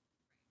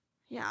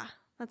 Yeah.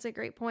 That's a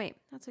great point.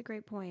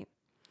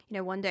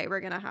 One day we're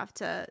going to have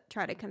to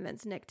try to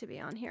convince Nick to be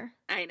on here.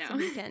 I know. So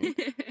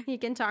he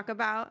can talk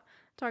about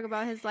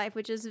his life,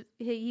 which is,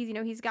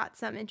 he's got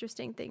some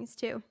interesting things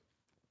too.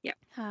 Yeah.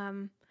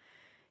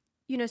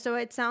 So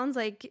it sounds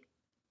like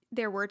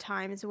there were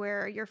times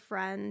where your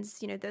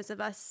friends, those of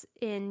us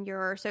in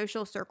your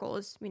social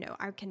circles,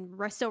 I can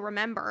still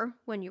remember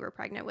when you were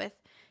pregnant with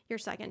your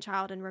second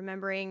child and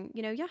remembering,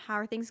 how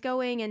are things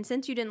going? And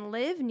since you didn't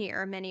live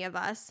near many of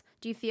us,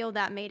 do you feel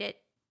that made it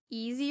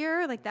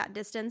easier, like that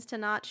distance to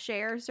not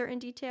share certain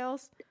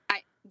details?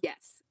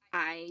 Yes,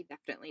 I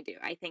definitely do.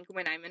 I think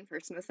when I'm in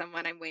person with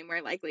someone, I'm way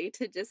more likely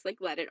to just like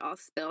let it all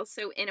spill.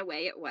 So in a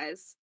way it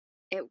was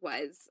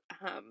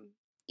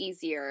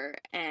easier,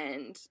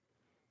 and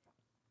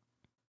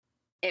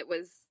it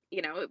was,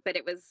 but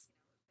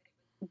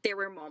there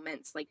were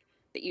moments like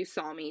that you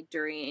saw me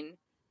during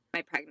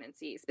my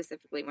pregnancy.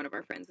 Specifically, one of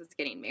our friends was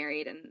getting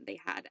married, and they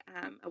had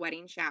a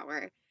wedding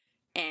shower,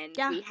 and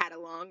we had a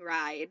long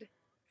ride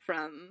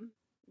from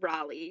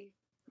Raleigh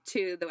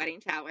to the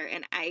wedding shower.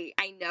 And I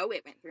know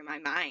it went through my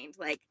mind,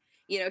 like,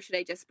 should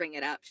I just bring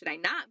it up? Should I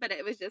not? But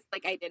it was just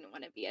like, I didn't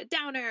want to be a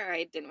downer.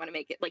 I didn't want to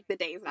make it like the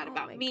day's not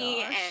about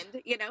me. Gosh.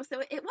 And,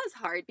 so it was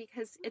hard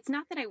because it's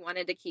not that I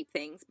wanted to keep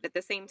things, but at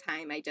the same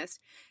time,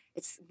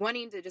 it's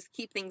wanting to just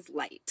keep things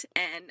light.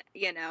 And,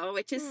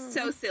 which is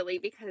so silly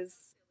because,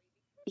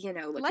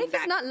 life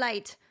is not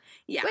light.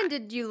 Yeah. When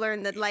did you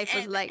learn that life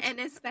was light? And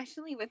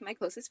especially with my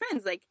closest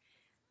friends, like,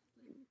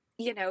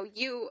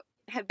 you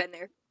have been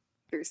there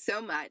through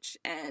so much.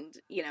 And,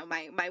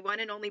 my one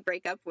and only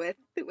breakup with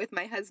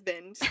my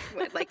husband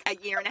went like a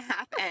year and a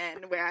half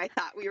in, where I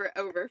thought we were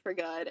over for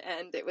good.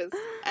 And it was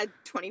a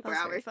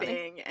 24-hour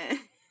thing, and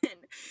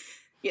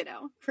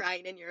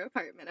crying in your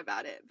apartment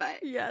about it.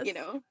 But, yes.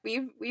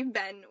 We've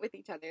been with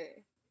each other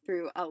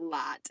through a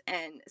lot.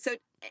 And so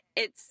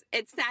it's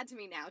sad to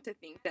me now to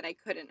think that I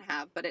couldn't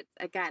have, but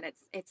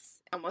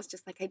it's almost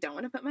just like, I don't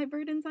want to put my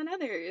burdens on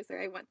others,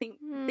 or I want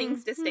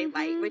things to stay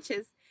light, which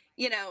is,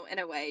 in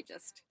a way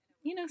just,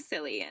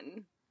 silly,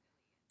 and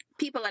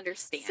people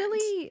understand.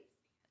 Silly.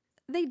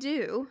 They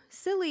do.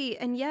 Silly,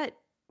 and yet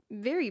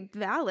very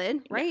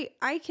valid, right?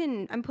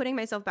 Yeah. I'm putting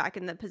myself back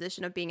in the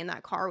position of being in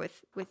that car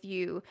with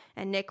you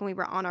and Nick when we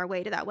were on our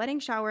way to that wedding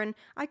shower, and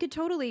I could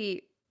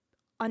totally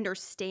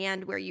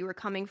understand where you were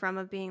coming from,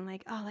 of being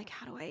like, oh, like,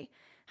 how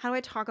do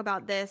I talk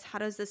about this? How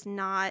does this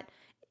not,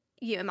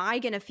 am I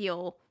going to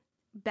feel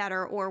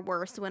better or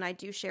worse when I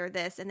do share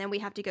this? And then we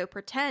have to go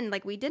pretend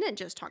like we didn't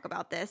just talk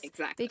about this.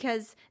 Exactly.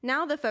 Because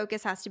now the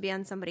focus has to be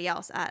on somebody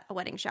else at a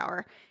wedding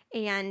shower.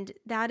 And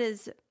that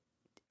is,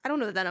 I don't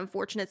know that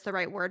unfortunate's the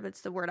right word, but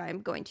it's the word I'm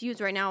going to use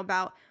right now,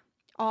 about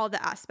all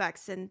the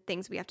aspects and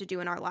things we have to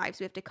do in our lives.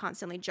 We have to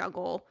constantly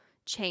juggle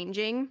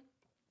changing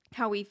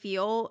how we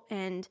feel.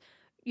 And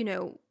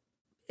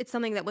it's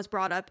something that was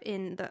brought up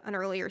in an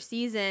earlier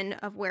season,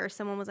 of where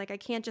someone was like, I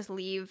can't just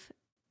leave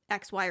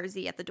X, Y, or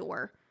Z at the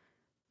door.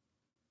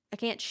 I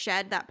can't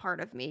shed that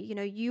part of me.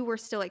 You were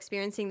still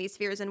experiencing these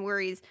fears and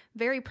worries,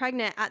 very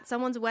pregnant at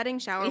someone's wedding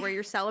shower, where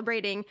you're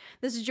celebrating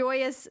this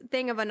joyous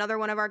thing of another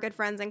one of our good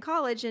friends in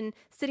college, and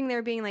sitting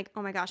there being like,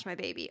 oh my gosh, my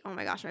baby,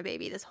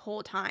 this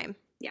whole time.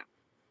 Yeah.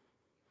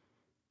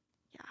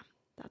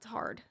 That's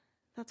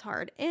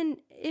hard. And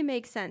it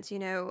makes sense.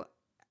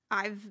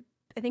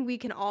 I think we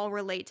can all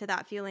relate to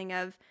that feeling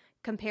of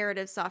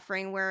comparative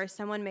suffering, where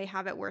someone may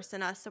have it worse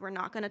than us, so we're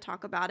not going to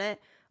talk about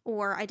it,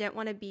 or I don't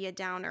want to be a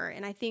downer.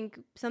 And I think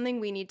something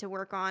we need to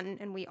work on,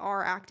 and we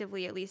are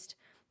actively, at least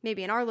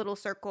maybe in our little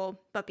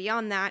circle, but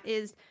beyond that,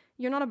 is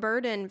you're not a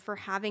burden for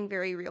having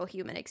very real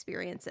human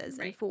experiences,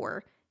 right, and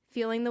for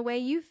feeling the way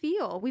you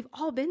feel. We've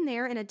all been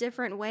there in a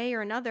different way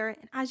or another.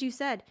 And as you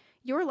said,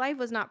 your life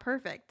was not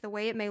perfect. The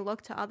way it may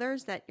look to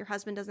others, that your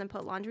husband doesn't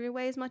put laundry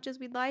away as much as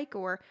we'd like,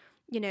 or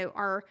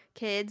our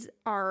kids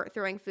are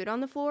throwing food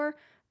on the floor.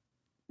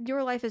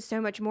 Your life is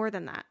so much more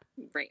than that.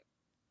 Right.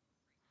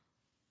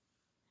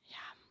 Yeah.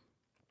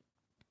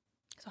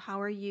 So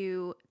how are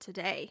you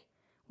today?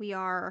 We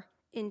are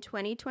in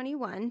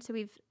 2021, so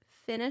we've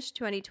finished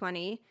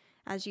 2020.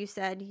 As you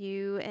said,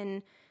 you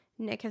and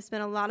Nick have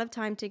spent a lot of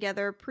time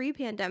together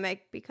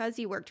pre-pandemic because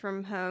he worked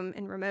from home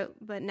and remote,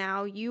 but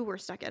now you were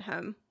stuck at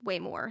home way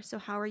more. So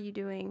how are you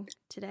doing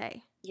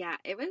today? Yeah,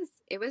 it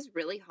was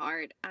really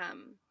hard.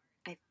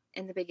 I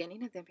in the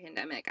beginning of the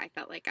pandemic, I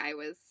felt like I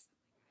was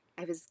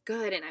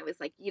good, and I was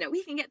like,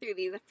 we can get through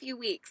these a few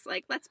weeks.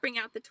 Like, let's bring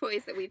out the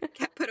toys that we've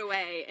kept put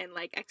away and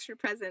like extra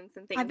presents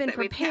and things. I've been that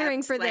preparing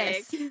we've kept, for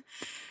like, this.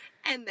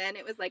 And then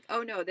it was like,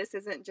 oh no, this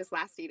isn't just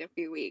lasting a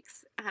few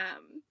weeks.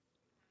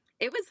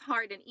 It was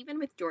hard, and even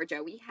with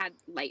Georgia, we had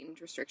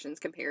lightened restrictions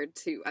compared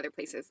to other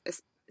places,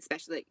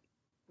 especially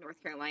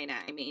North Carolina.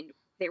 I mean,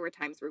 there were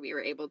times where we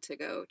were able to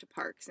go to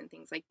parks and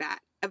things like that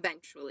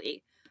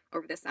eventually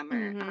over the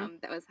summer.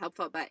 That was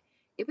helpful, but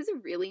it was a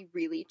really,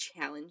 really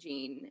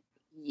challenging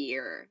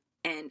year,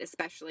 and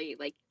especially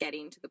like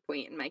getting to the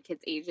point in my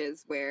kids'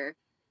 ages where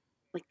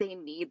like they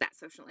need that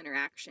social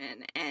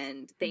interaction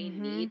and they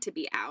need to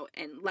be out.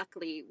 And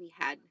luckily we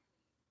have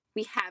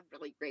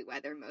really great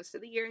weather most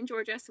of the year in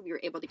Georgia, so we were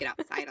able to get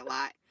outside a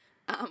lot,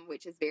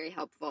 which is very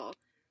helpful.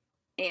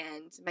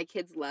 And my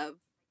kids love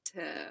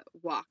to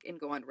walk and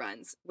go on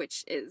runs,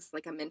 which is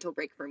like a mental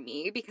break for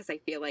me because I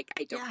feel like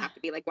I don't have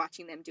to be like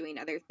watching them doing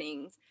other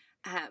things.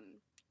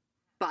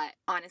 But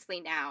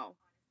honestly, now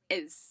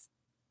it's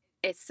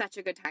such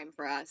a good time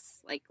for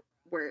us, like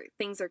where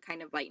things are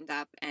kind of lightened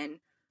up and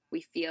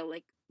we feel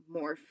like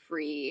more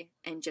free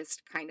and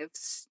just kind of,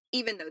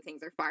 even though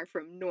things are far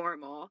from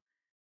normal,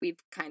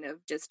 we've kind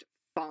of just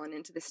fallen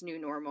into this new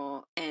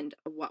normal and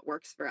what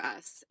works for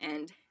us.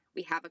 And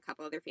we have a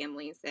couple other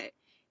families that,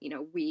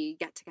 we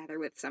get together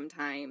with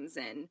sometimes,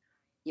 and,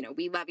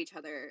 we love each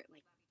other,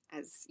 like,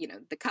 as,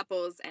 the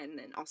couples, and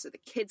then also the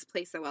kids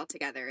play so well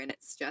together. And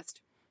it's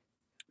just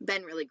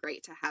been really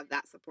great to have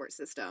that support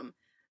system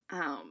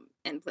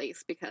in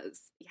place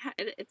because, yeah,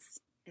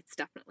 it's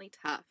definitely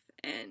tough.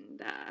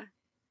 And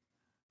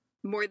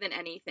more than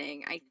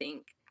anything, I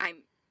think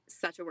I'm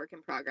such a work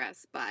in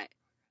progress, but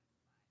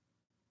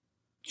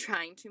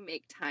trying to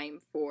make time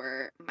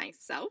for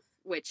myself,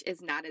 which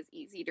is not as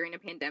easy during a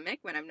pandemic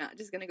when I'm not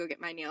just going to go get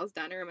my nails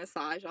done or a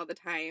massage all the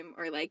time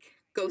or like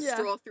go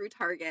stroll through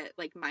Target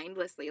like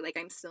mindlessly. Like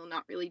I'm still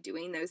not really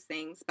doing those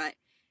things, but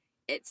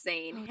it's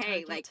saying,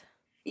 hey, Target. like,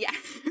 yeah,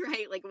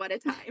 right. Like what a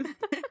time.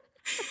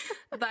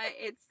 But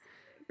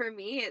for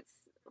me, it's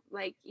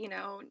like,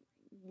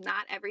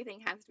 not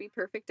everything has to be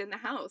perfect in the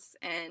house.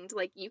 And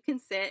like, you can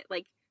sit,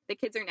 like, the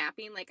kids are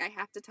napping, like I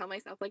have to tell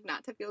myself like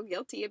not to feel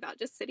guilty about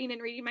just sitting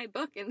and reading my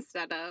book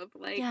instead of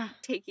like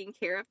taking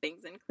care of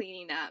things and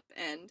cleaning up.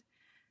 And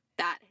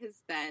that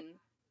has been,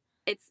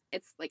 it's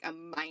like a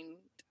mind,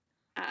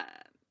 I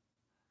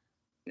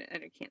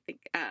can't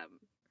think,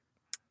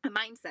 a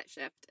mindset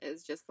shift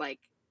is just like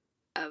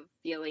of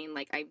feeling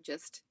like I'm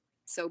just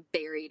so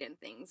buried in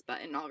things,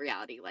 but in all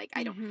reality, like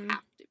I don't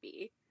have to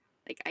be,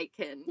 like I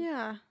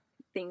can,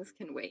 things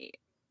can wait.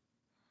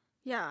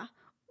 Yeah.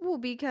 Well,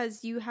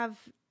 because you have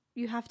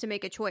to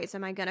make a choice.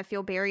 Am I going to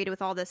feel buried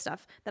with all this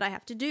stuff that I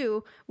have to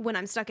do when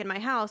I'm stuck in my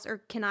house, or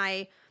can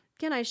I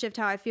shift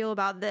how I feel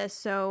about this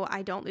so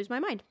I don't lose my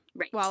mind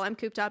while I'm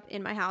cooped up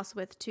in my house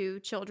with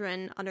 2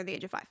 children under the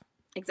age of 5?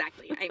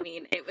 Exactly. I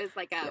mean, it was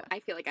like I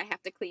feel like I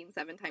have to clean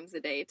 7 times a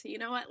day to,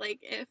 like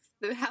if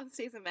the house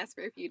stays a mess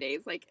for a few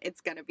days, like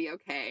it's going to be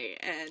okay.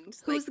 And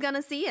who's going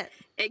to see it?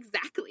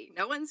 Exactly.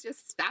 No one's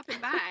just stopping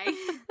by.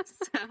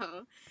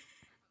 So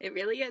it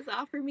really is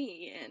all for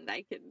me, and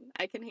I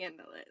can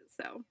handle it.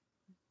 So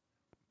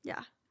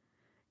yeah.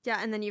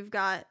 And then you've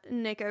got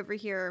Nick over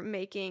here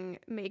making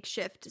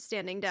makeshift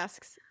standing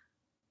desks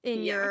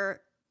in your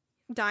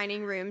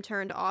dining room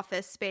turned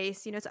office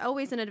space. It's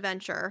always an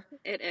adventure.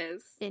 It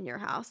is in your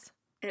house.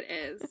 It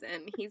is,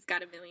 and he's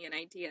got a million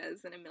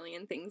ideas and a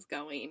million things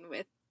going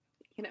with.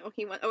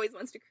 He always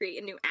wants to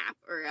create a new app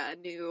or a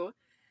new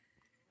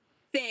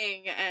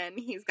thing, and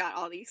he's got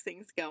all these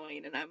things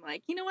going, and I'm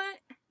like, you know what,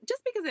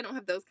 just because I don't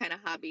have those kind of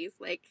hobbies,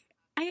 like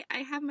I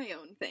have my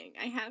own thing.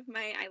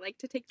 I like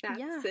to take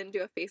baths and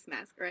do a face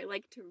mask, or I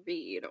like to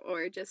read,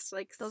 or just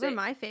like those are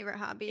my favorite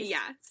hobbies.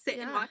 Sit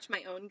and watch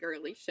my own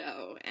girly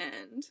show,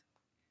 and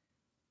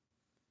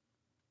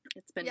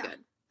it's been good.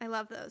 I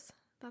love those.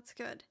 That's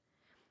good.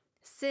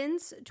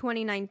 Since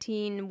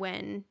 2019,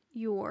 when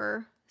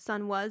your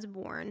son was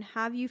born,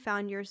 have you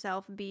found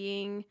yourself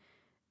being,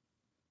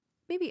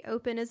 maybe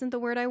open isn't the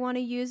word I want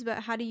to use, but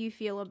how do you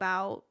feel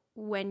about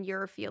when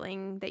you're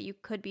feeling that you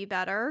could be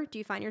better? Do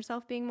you find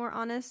yourself being more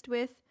honest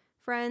with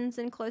friends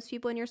and close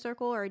people in your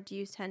circle, or do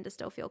you tend to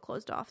still feel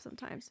closed off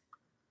sometimes?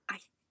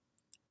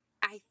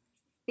 I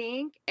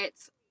think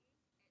it's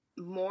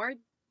more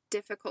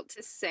difficult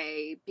to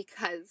say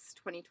because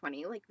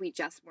 2020, like we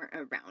just weren't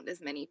around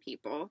as many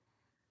people.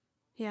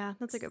 Yeah,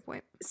 that's a good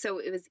point. So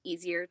it was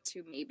easier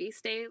to maybe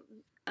stay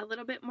a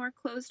little bit more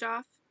closed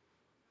off.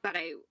 But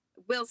I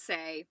will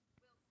say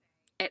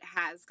it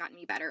has gotten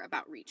me better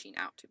about reaching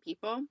out to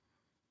people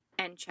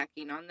and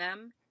checking on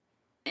them.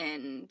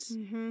 And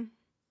Mm-hmm.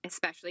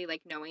 especially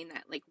like knowing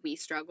that like we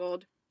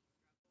struggled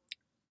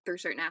through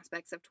certain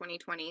aspects of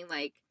 2020,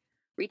 like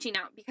reaching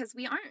out, because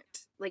we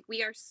aren't like, we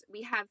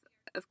have,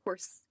 of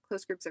course,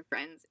 close groups of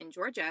friends in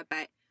Georgia,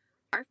 but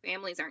our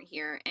families aren't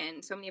here.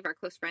 And so many of our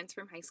close friends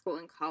from high school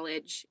and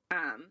college,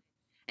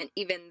 and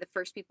even the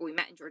first people we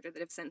met in Georgia that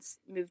have since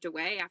moved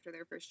away after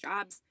their first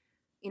jobs,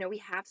 you know, we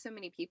have so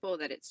many people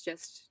that it's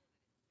just,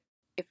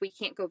 if we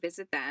can't go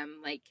visit them,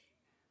 like,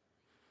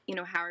 you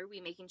know, how are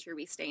we making sure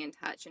we stay in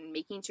touch and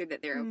making sure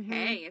that they're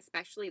okay,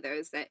 especially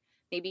those that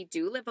maybe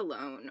do live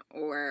alone,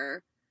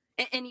 or,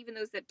 and even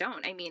those that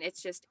don't. I mean,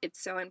 it's just,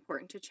 it's so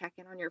important to check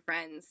in on your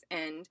friends.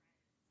 And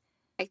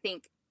I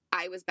think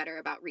I was better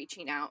about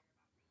reaching out,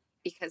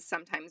 because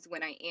sometimes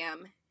when I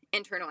am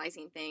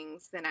internalizing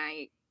things, then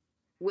I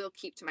will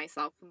keep to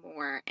myself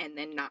more and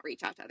then not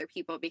reach out to other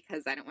people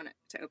because I don't want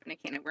to open a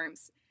can of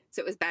worms.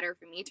 So it was better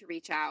for me to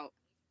reach out.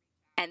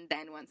 And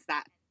then once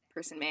that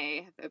person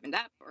may have opened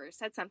up or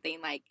said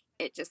something, like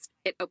it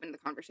opened the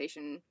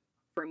conversation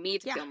for me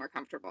to feel more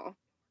comfortable.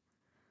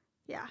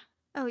 Yeah.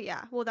 Oh,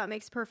 yeah. Well, that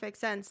makes perfect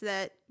sense.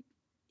 That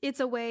it's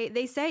a way,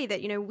 they say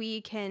that, you know,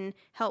 we can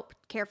help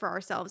care for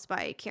ourselves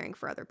by caring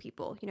for other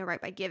people, you know,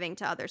 right? By giving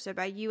to others. So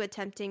by you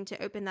attempting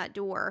to open that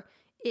door,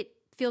 it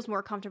feels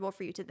more comfortable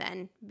for you to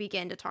then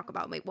begin to talk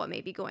about what may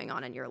be going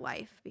on in your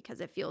life,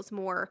 because it feels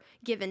more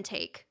give and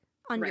take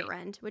on your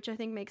end, which I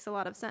think makes a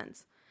lot of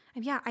sense.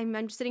 And yeah, I'm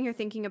just sitting here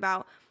thinking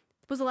about,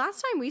 was the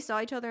last time we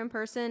saw each other in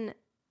person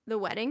the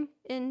wedding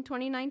in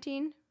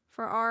 2019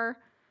 for our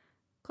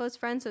close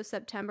friends? So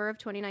September of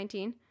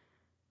 2019.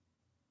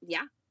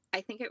 Yeah,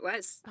 I think it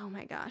was. Oh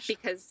my gosh.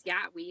 Because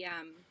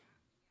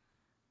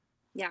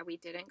we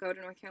didn't go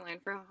to North Carolina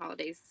for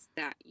holidays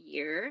that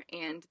year.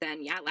 And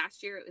then,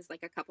 last year it was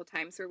like a couple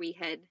times where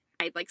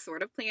I'd like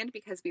sort of planned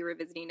because we were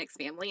visiting Nick's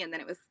family. And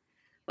then it was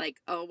like,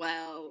 oh,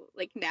 well,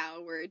 like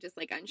now we're just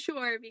like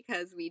unsure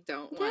because we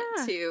don't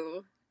want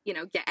to, you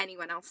know, get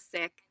anyone else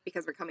sick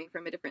because we're coming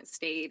from a different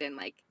state. And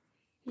like,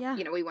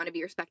 you know, we want to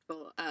be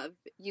respectful of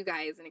you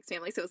guys and Nick's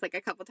family. So it was like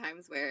a couple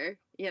times where,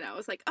 you know, it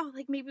was like, oh,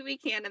 like maybe we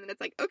can. And then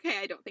it's like, okay,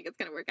 I don't think it's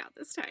going to work out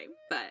this time.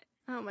 But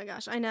oh my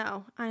gosh, I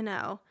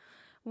know.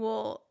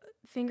 Well,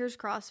 fingers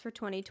crossed for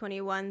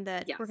 2021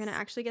 that we're going to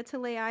actually get to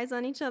lay eyes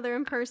on each other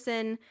in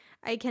person.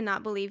 I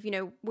cannot believe, you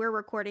know, we're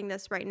recording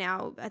this right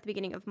now at the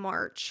beginning of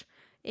March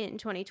in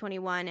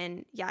 2021.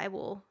 And it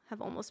will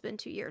have almost been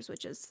 2 years,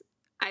 which is,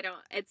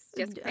 it's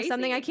just crazy.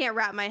 Something I can't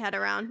wrap my head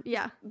around.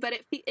 Yeah. But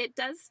it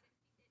does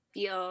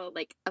feel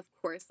like, of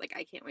course, like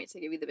I can't wait to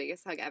give you the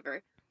biggest hug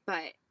ever.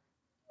 But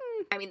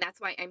I mean, that's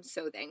why I'm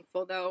so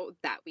thankful though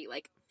that we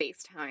like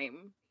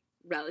FaceTime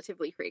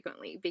relatively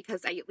frequently,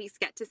 because I at least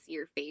get to see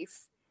your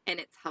face and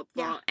it's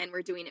helpful, and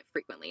we're doing it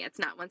frequently. It's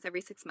not once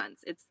every 6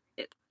 months. It's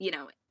you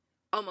know,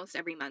 almost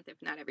every month, if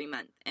not every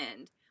month.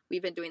 And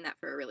we've been doing that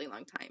for a really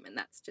long time, and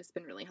that's just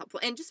been really helpful.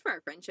 And just for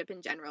our friendship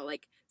in general,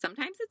 like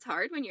sometimes it's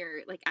hard when you're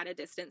like at a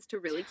distance to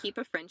really keep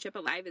a friendship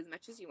alive as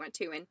much as you want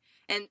to.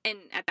 And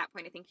at that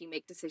point, I think you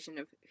make decision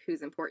of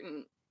who's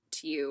important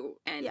to you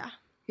and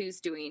who's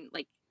doing,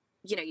 like,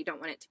 you know, you don't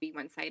want it to be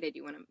one-sided.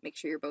 You want to make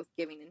sure you're both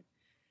giving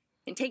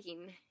and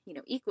taking, you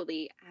know,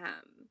 equally.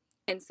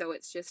 And so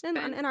it's just and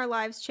our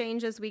lives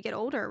change as we get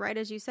older, right?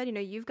 As you said, you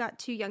know, you've got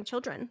 2 young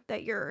children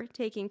that you're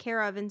taking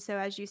care of. And so,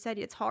 as you said,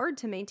 it's hard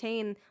to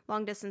maintain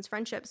long distance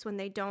friendships when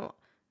you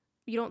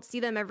don't see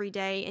them every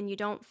day and you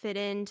don't fit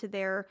into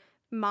their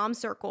mom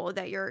circle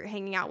that you're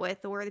hanging out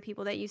with or the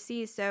people that you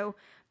see. So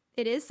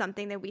it is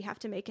something that we have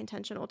to make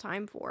intentional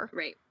time for.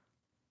 Right.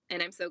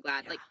 And I'm so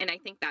glad, like, and I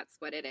think that's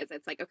what it is.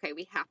 It's like, okay,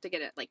 we have to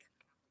get it like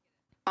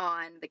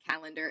on the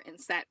calendar and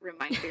set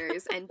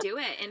reminders and do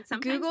it. And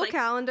sometimes Google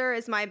Calendar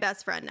is my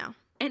best friend now.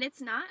 And it's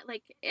not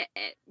like,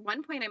 at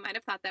one point I might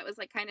have thought that was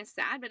like kind of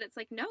sad, but it's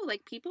like, no,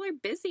 like people are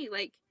busy.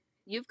 Like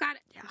you've got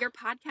your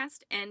podcast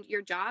and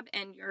your job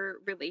and your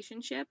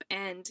relationship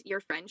and your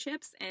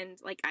friendships. And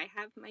like, I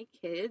have my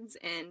kids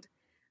and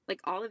like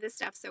all of this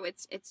stuff. So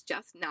it's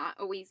just not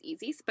always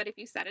easy. But if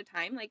you set a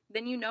time, like,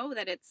 then you know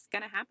that it's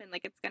going to happen.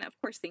 Like it's going to, of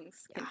course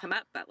things can come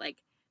up, but like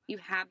you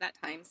have that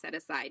time set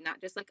aside,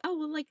 not just like, oh,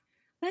 well, like,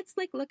 let's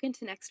like look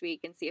into next week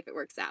and see if it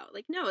works out.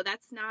 Like, no,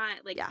 that's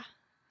not like,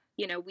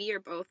 you know, we are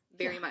both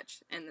very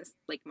much in this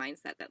like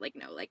mindset that like,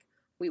 no, like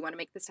we want to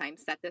make this time,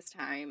 set this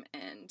time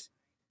and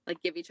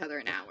like give each other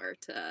an hour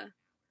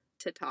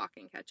to talk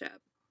and catch up.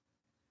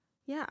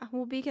 Yeah.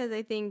 Well, because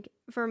I think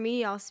for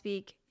me, I'll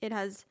speak, it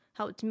has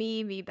helped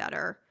me be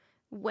better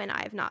when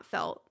I've not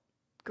felt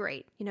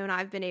great, you know, and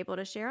I've been able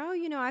to share, oh,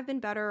 you know, I've been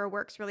better or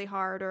works really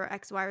hard or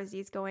X, Y, or Z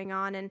is going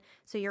on. And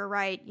so you're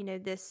right. You know,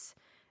 this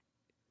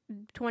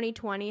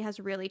 2020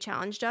 has really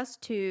challenged us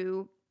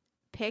to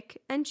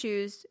pick and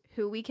choose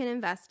who we can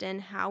invest in,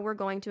 how we're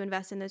going to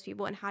invest in those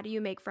people, and how do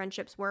you make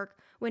friendships work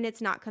when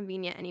it's not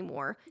convenient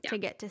anymore to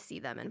get to see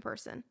them in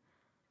person.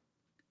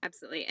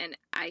 Absolutely. And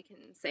I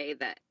can say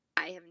that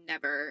I have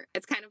never,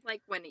 it's kind of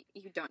like when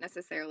you don't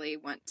necessarily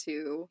want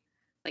to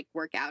like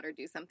work out or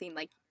do something,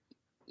 like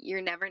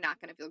you're never not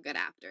going to feel good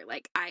after.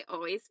 Like, I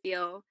always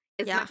feel,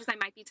 as Yeah. much as I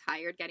might be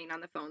tired getting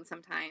on the phone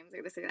sometimes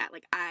or this or that,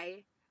 like,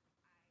 I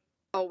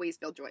always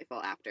feel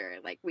joyful after,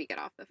 like, we get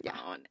off the Yeah.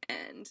 phone.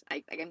 And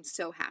I'm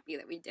so happy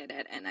that we did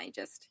it. And I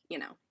just,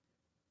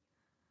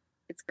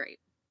 it's great.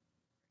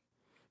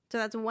 So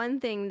that's one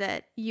thing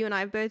that you and I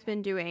have both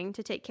been doing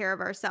to take care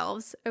of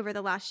ourselves over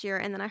the last year.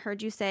 And then I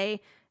heard you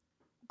say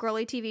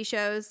girly TV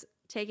shows,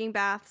 taking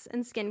baths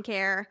and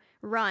skincare,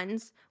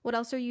 runs. What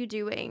else are you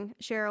doing,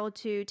 Cheryl,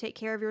 to take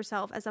care of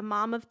yourself as a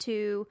mom of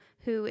two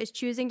who is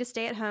choosing to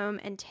stay at home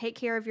and take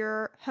care of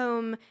your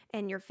home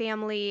and your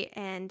family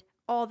and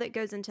all that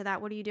goes into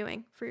that? What are you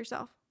doing for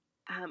yourself?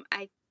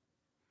 I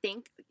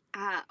think,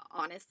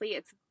 honestly,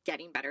 it's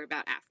getting better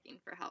about asking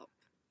for help.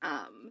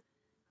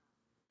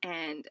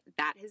 And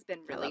that has been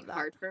really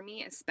hard for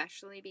me,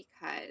 especially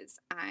because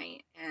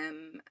I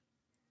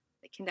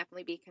can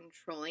definitely be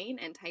controlling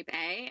and type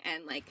A,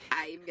 and like,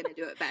 I'm going to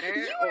do it better.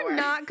 You are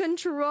not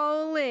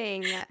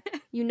controlling.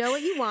 You know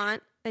what you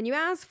want and you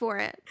ask for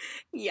it.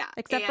 Yeah.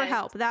 Except for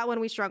help. That one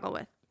we struggle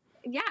with.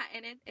 Yeah.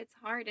 And it's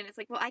hard. And it's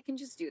like, well, I can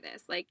just do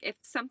this. Like, if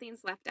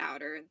something's left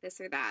out or this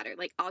or that, or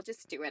like, I'll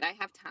just do it. I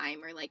have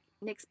time, or like,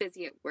 Nick's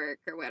busy at work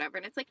or whatever.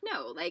 And it's like,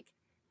 no, like,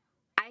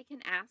 I can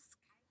ask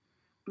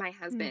my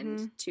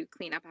husband to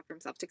clean up after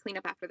himself, to clean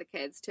up after the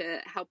kids, to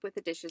help with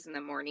the dishes in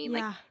the morning.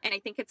 Yeah. Like, and I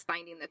think it's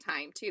finding the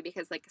time too,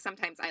 because like,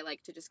 sometimes I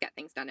like to just get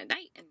things done at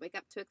night and wake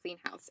up to a clean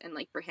house. And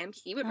like, for him,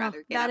 he would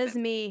rather get up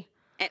me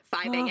at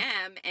 5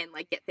 a.m. and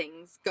like get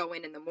things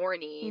going in the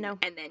morning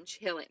and then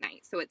chill at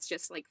night. So it's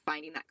just like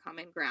finding that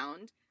common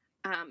ground.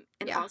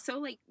 And also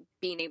like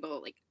being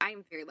able, like,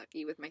 I'm very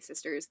lucky with my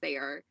sisters. They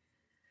are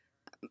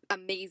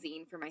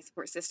amazing for my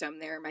support system.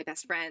 They're my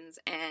best friends,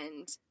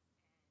 and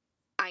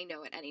I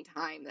know at any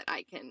time that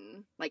I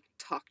can like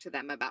talk to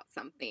them about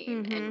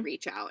something and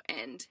reach out,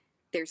 and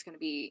there's going to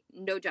be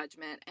no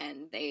judgment,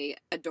 and they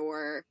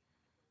adore,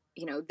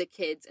 the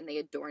kids, and they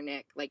adore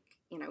Nick. Like,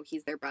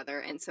 he's their brother.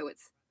 And so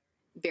it's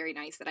very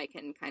nice that I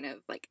can kind of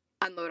like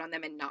unload on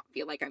them and not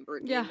feel like I'm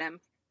burdening them.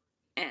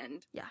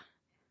 And,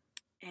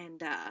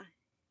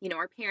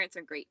 our parents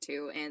are great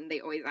too. And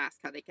they always ask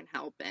how they can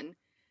help and,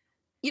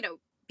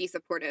 be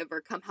supportive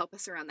or come help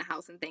us around the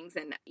house and things.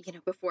 And,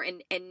 before,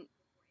 and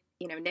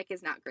Nick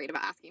is not great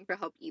about asking for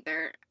help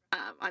either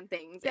on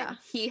things. Yeah. And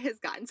he has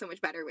gotten so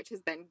much better, which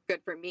has been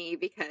good for me,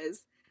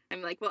 because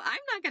I'm like, well, I'm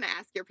not going to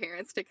ask your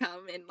parents to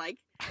come and like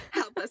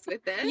help us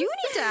with this. You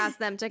need to ask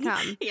them to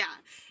come. Yeah.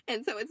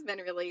 And so it's been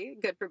really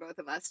good for both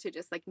of us to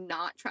just like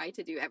not try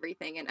to do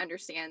everything and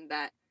understand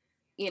that,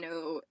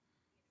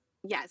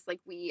 yes, like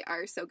we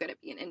are so good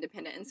at being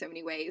independent in so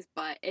many ways,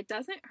 but it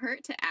doesn't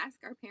hurt to ask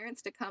our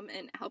parents to come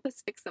and help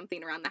us fix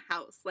something around the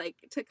house, like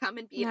to come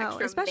and be an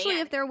extra especially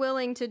man. If they're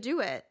willing to do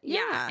it.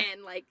 Yeah.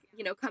 And like,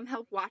 come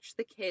help watch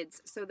the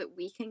kids so that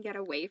we can get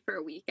away for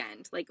a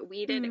weekend. Like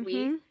we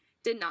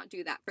did not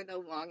do that for the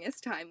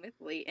longest time with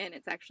Leighton.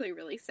 It's actually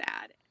really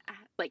sad.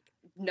 Like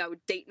no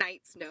date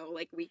nights, no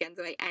like weekends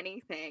away,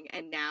 anything.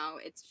 And now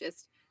it's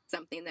just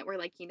something that we're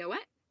like, you know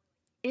what?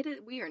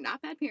 We are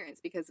not bad parents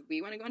because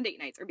we want to go on date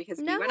nights or because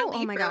we want to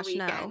leave for a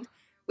weekend,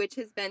 which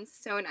has been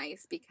so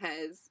nice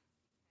because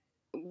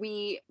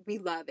we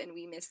love and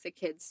we miss the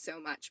kids so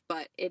much,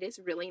 but it is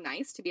really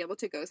nice to be able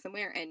to go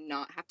somewhere and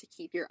not have to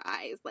keep your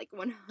eyes like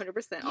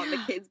 100% on the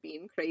kids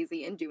being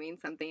crazy and doing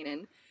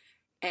something.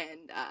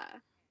 And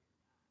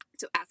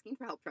so asking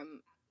for help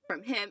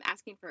from him,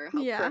 asking for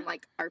help from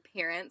like our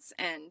parents,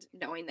 and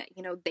knowing that,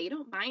 they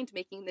don't mind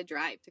making the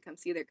drive to come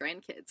see their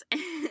grandkids.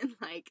 And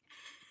like,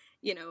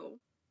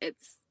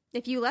 it's,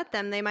 if you let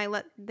them,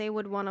 they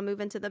would want to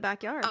move into the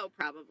backyard. Oh,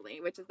 probably,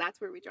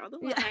 that's where we draw the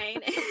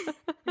line.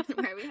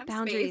 Where we have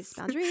boundaries.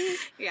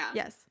 Yeah.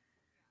 Yes.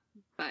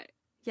 But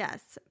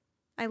yes,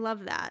 I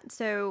love that.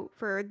 So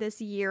for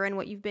this year and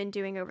what you've been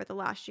doing over the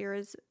last year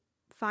is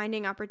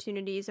finding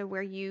opportunities of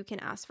where you can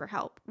ask for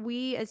help.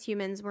 We as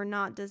humans were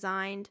not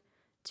designed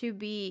to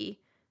be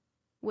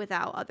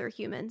without other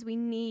humans. We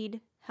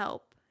need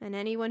help. And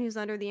anyone who's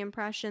under the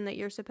impression that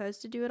you're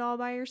supposed to do it all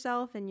by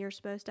yourself and you're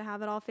supposed to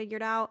have it all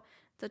figured out,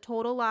 it's a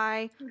total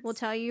lie. We'll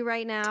tell you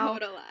right now.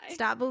 Total lie.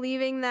 Stop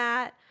believing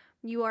that.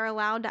 You are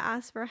allowed to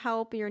ask for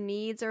help. Your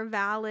needs are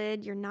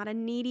valid. You're not a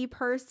needy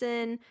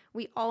person.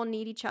 We all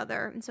need each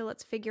other. And so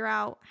let's figure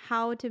out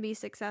how to be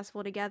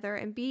successful together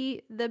and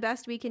be the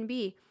best we can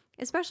be,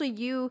 especially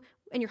you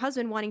and your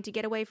husband wanting to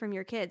get away from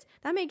your kids.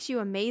 That makes you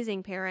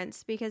amazing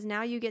parents because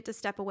now you get to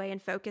step away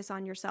and focus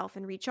on yourself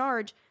and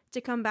recharge to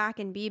come back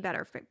and be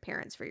better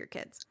parents for your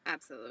kids.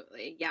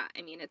 Absolutely. Yeah.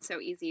 I mean, it's so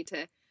easy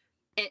to,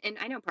 and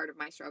I know part of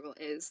my struggle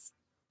is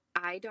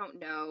I don't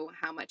know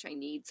how much I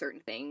need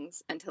certain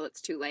things until it's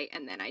too late.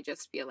 And then I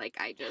just feel like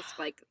I just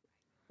like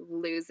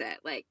lose it,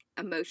 like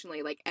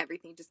emotionally, like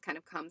everything just kind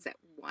of comes at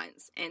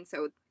once. And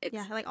so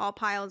it's like all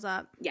piles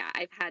up. Yeah,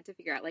 I've had to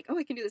figure out like, oh,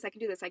 I can do this,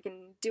 I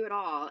can do it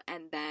all.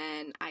 And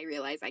then I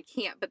realize I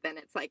can't, but then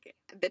it's like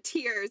the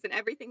tears and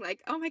everything,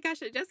 like, oh my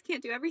gosh, I just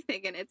can't do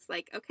everything. And it's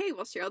like, okay,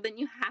 well, Cheryl, then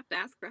you have to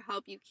ask for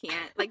help. You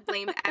can't like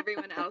blame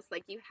everyone else.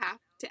 Like you have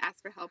to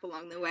ask for help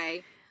along the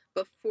way.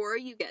 before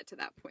you get to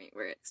that point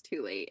where it's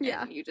too late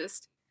Yeah. and you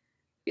just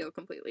feel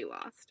completely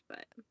lost.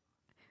 But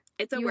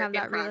it's a You work have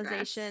that in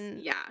progress. realization.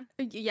 Yeah.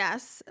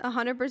 Yes,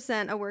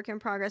 100% a work in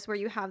progress where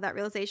you have that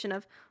realization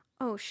of,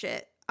 oh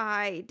shit,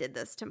 I did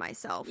this to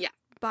myself. Yeah.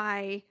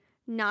 By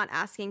not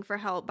asking for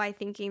help, by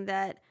thinking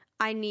that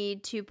I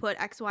need to put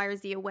X, Y, or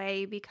Z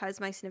away because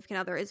my significant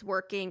other is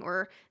working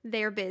or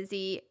they're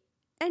busy.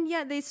 And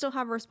yet they still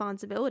have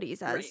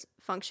responsibilities as Right.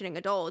 functioning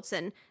adults,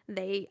 and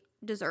they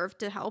deserve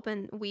to help.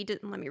 And let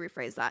me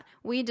rephrase that.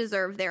 We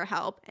deserve their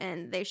help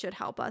and they should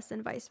help us,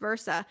 and vice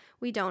versa.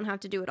 We don't have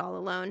to do it all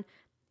alone.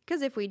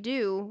 Because if we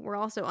do, we're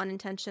also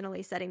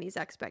unintentionally setting these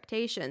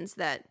expectations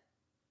that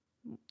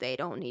they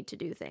don't need to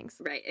do things.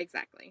 Right.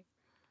 Exactly.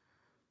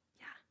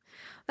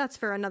 That's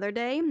for another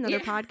day, another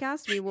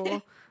podcast. We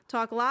will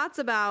talk lots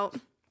about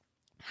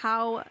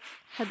how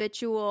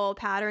habitual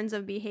patterns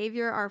of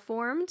behavior are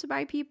formed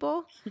by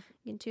people. You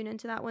can tune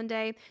into that one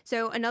day.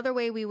 So another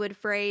way we would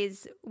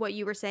phrase what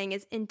you were saying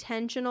is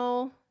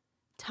intentional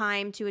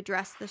time to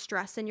address the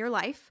stress in your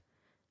life.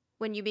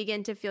 When you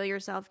begin to feel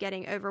yourself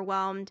getting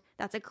overwhelmed,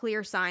 that's a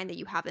clear sign that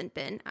you haven't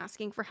been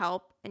asking for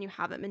help and you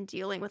haven't been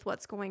dealing with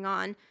what's going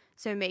on.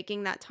 So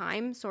making that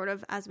time, sort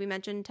of as we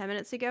mentioned 10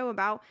 minutes ago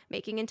about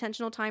making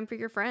intentional time for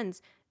your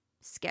friends.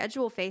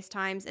 Schedule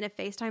FaceTimes, and if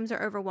FaceTimes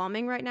are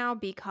overwhelming right now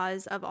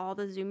because of all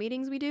the Zoom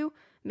meetings we do,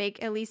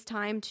 make at least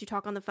time to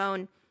talk on the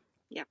phone.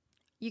 Yeah.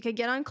 You could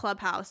get on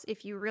Clubhouse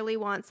if you really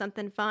want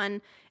something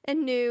fun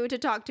and new to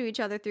talk to each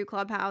other through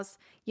Clubhouse.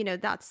 You know,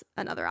 that's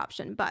another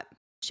option. But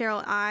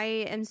Cheryl,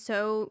 I am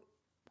so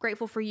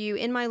grateful for you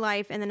in my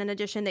life, and then in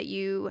addition that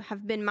you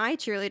have been my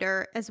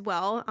cheerleader as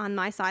well on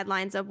my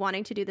sidelines of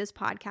wanting to do this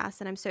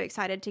podcast, and I'm so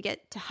excited to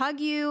get to hug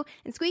you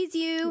and squeeze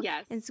you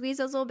and squeeze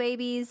those little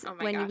babies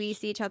when we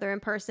see each other in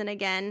person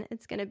again.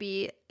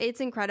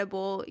 It's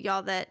incredible,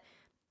 y'all, that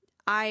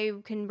I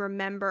can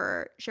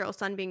remember Cheryl's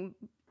son being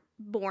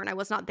born. I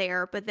was not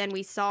there, but then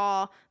we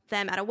saw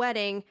them at a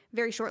wedding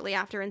very shortly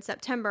after in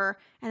September,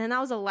 and then that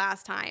was the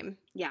last time.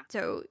 Yeah.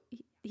 So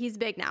he's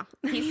big now.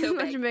 He's so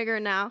much bigger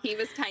now. He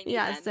was tiny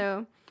then.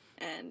 So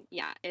and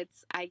yeah,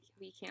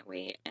 we can't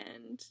wait,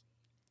 and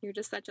you're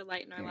just such a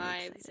light in our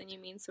lives, excited. And you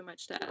mean so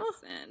much to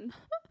us, and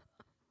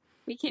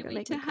we can't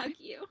wait to hug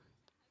you.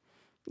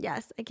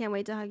 Yes, I can't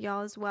wait to hug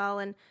y'all as well,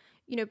 and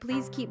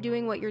please keep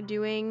doing what you're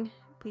doing.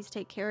 Please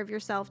take care of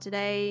yourself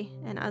today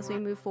and as we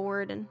move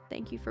forward, and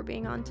thank you for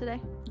being on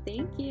today.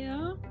 Thank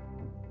you.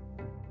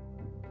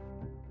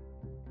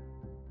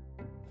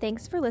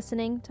 Thanks for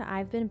listening to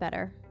I've Been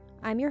Better.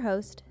 I'm your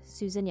host,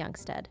 Susan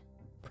Youngstead.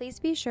 Please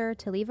be sure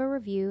to leave a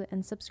review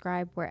and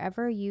subscribe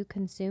wherever you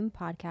consume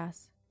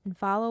podcasts, and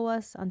follow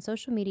us on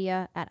social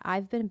media at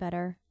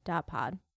I'veBeenBetter.pod.